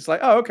every week, it's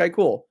like, oh, okay,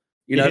 cool.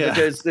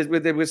 Because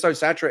we're so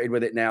saturated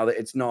with it now that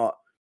it's not,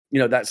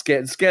 that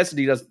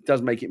scarcity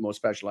does make it more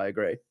special. I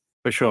agree.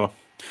 For sure.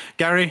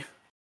 Gary,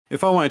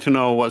 if I wanted to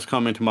know what's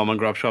coming to Mom and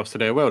Grub shops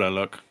today, where would I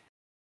look?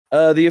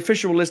 The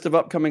official list of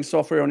upcoming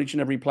software on each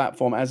and every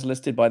platform, as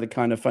listed by the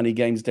Kind of Funny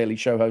Games Daily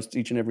Show hosts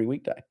each and every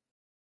weekday.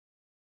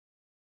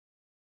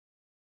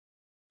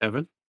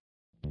 Kevin?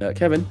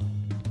 Kevin?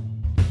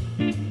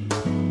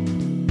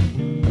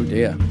 Oh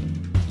dear.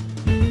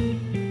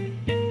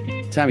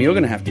 Tammy, you're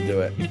going to have to do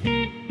it.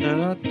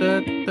 Yeah,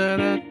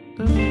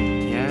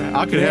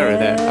 I could hear it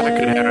there. I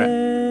could hear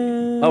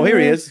it. Oh, here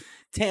he is.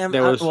 Tam,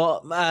 what is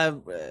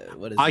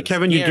this?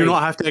 Kevin, Gary. You do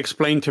not have to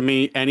explain to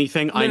me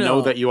anything. I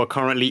know that you are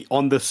currently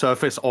on the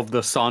surface of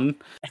the sun,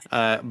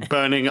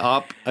 burning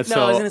up. I was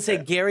going to say,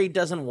 Gary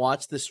doesn't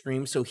watch the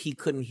stream, so he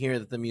couldn't hear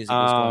that the music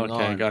was going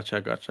on. Okay,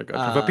 gotcha.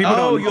 But people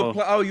don't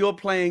know. You're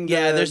playing.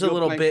 Yeah, there's a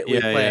little bit we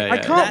play. I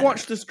can't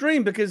watch the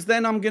stream because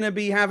then I'm going to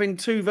be having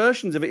two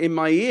versions of it in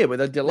my ear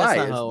with a delay.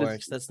 That's not how it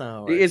works. That's not how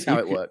it works. It is how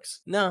it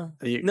works. No.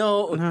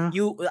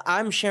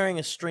 I'm sharing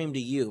a stream to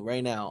you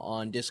right now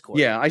on Discord.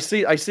 Yeah, I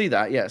see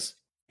that. Yes,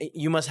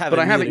 you must have. But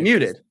I have it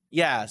muted.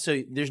 Yeah,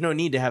 so there's no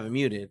need to have it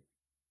muted.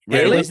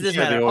 Really? Anyways, it doesn't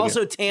matter.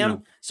 Also,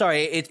 Tam,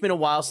 sorry, it's been a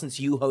while since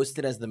you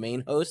hosted as the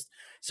main host,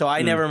 so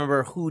I never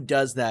remember who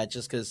does that.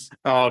 Just because.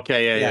 Oh,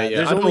 okay,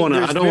 yeah. I don't want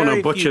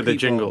to butcher the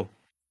jingle.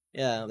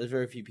 Yeah, there's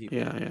very few people.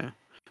 Yeah.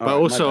 But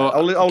also,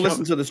 I'll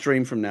listen to the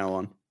stream from now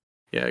on.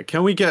 Yeah,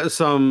 can we get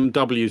some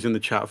W's in the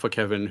chat for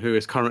Kevin, who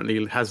is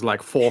currently has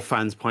like 4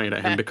 fans pointing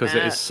at him because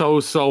it is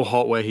so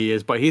hot where he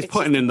is, but he's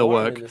putting in the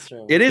work.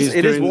 It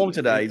is warm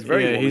today. It's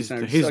very warm. He's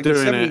doing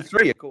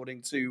 73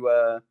 according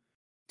to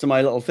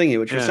my little thingy,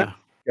 which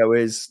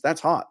is that's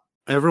hot.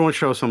 Everyone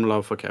show some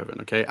love for Kevin,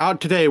 okay?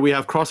 Out today, we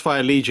have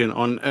Crossfire Legion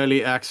on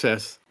early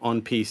access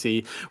on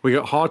PC. We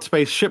got Hard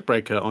Space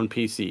Shipbreaker on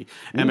PC.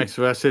 MX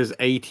vs.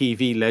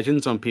 ATV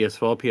Legends on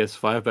PS4,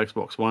 PS5,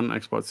 Xbox One,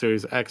 Xbox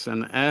Series X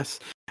and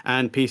S,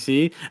 and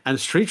PC. And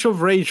Streets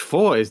of Rage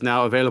 4 is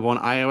now available on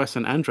iOS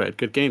and Android.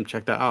 Good game.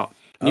 Check that out.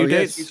 New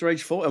dates. Streets of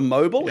Rage 4 and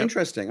mobile? Yep.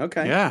 Interesting.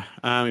 Okay. Yeah.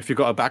 If you've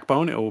got a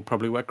backbone, it will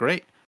probably work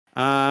great.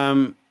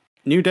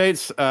 New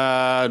dates,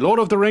 Lord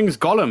of the Rings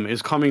Gollum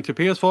is coming to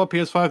PS4,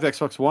 PS5,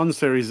 Xbox One,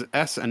 Series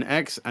S and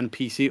X, and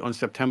PC on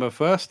September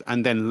 1st,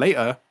 and then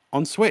later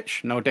on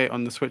Switch. No date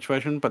on the Switch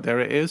version, but there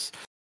it is.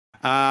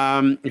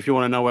 If you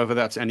want to know whether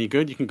that's any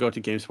good, you can go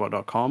to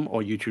GameSpot.com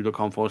or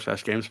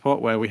YouTube.com/GameSpot,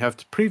 where we have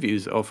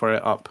previews for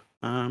it up.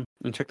 And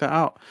check that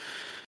out.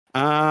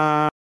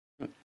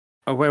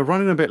 We're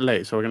running a bit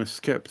late, so we're going to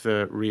skip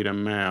the reader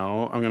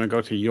mail. I'm going to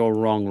go to You're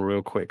Wrong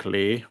real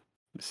quickly.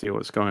 See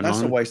what's going on. That's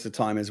a waste of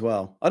time as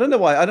well. I don't know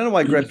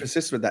why Greg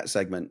persists with that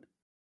segment.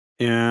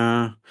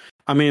 Yeah.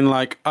 I mean,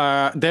 like,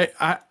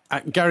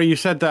 Gary, you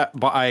said that,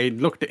 but I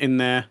looked in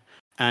there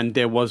and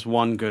there was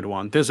one good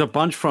one. There's a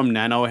bunch from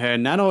Nano here.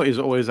 Nano is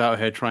always out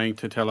here trying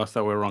to tell us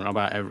that we're wrong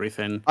about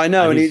everything. I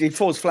know, and he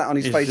falls flat on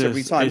his face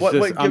every time.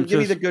 Give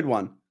me the good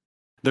one.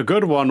 The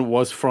good one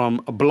was from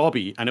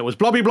Blobby, and it was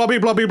Blobby, Blobby,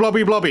 Blobby,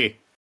 Blobby, Blobby.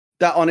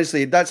 That's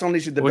honestly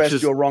the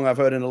best You're Wrong I've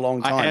heard in a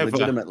long time,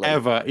 legitimately.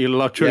 Ever. You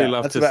truly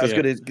love to see it. That's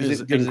about as good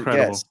as it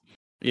gets.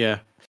 Yeah.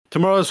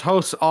 Tomorrow's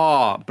hosts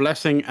are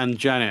Blessing and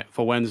Janet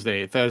for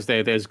Wednesday.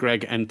 Thursday, there's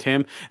Greg and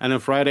Tim. And then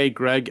Friday,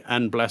 Greg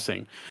and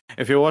Blessing.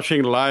 If you're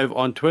watching live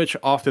on Twitch,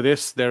 after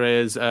this, there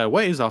is...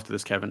 what is after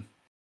this, Kevin?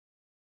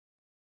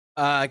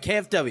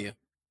 KFW.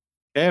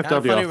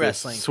 AFW Funny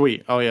Wrestling.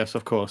 Sweet. Oh, yes,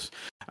 of course.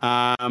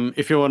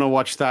 If you want to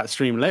watch that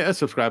stream later,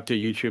 subscribe to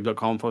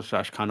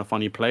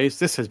youtube.com/kindoffunnyplays.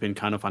 This has been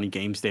Kind of Funny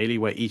Games Daily,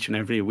 where each and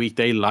every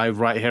weekday live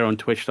right here on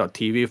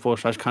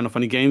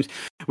twitch.tv/kindoffunnygames.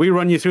 We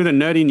run you through the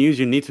nerdy news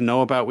you need to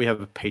know about. We have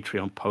a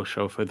Patreon post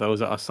show for those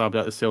that are subbed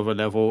at the silver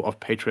level of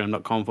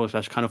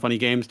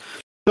patreon.com/kindoffunnygames.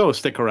 So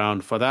stick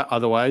around for that.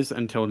 Otherwise,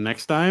 until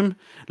next time,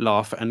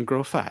 laugh and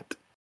grow fat.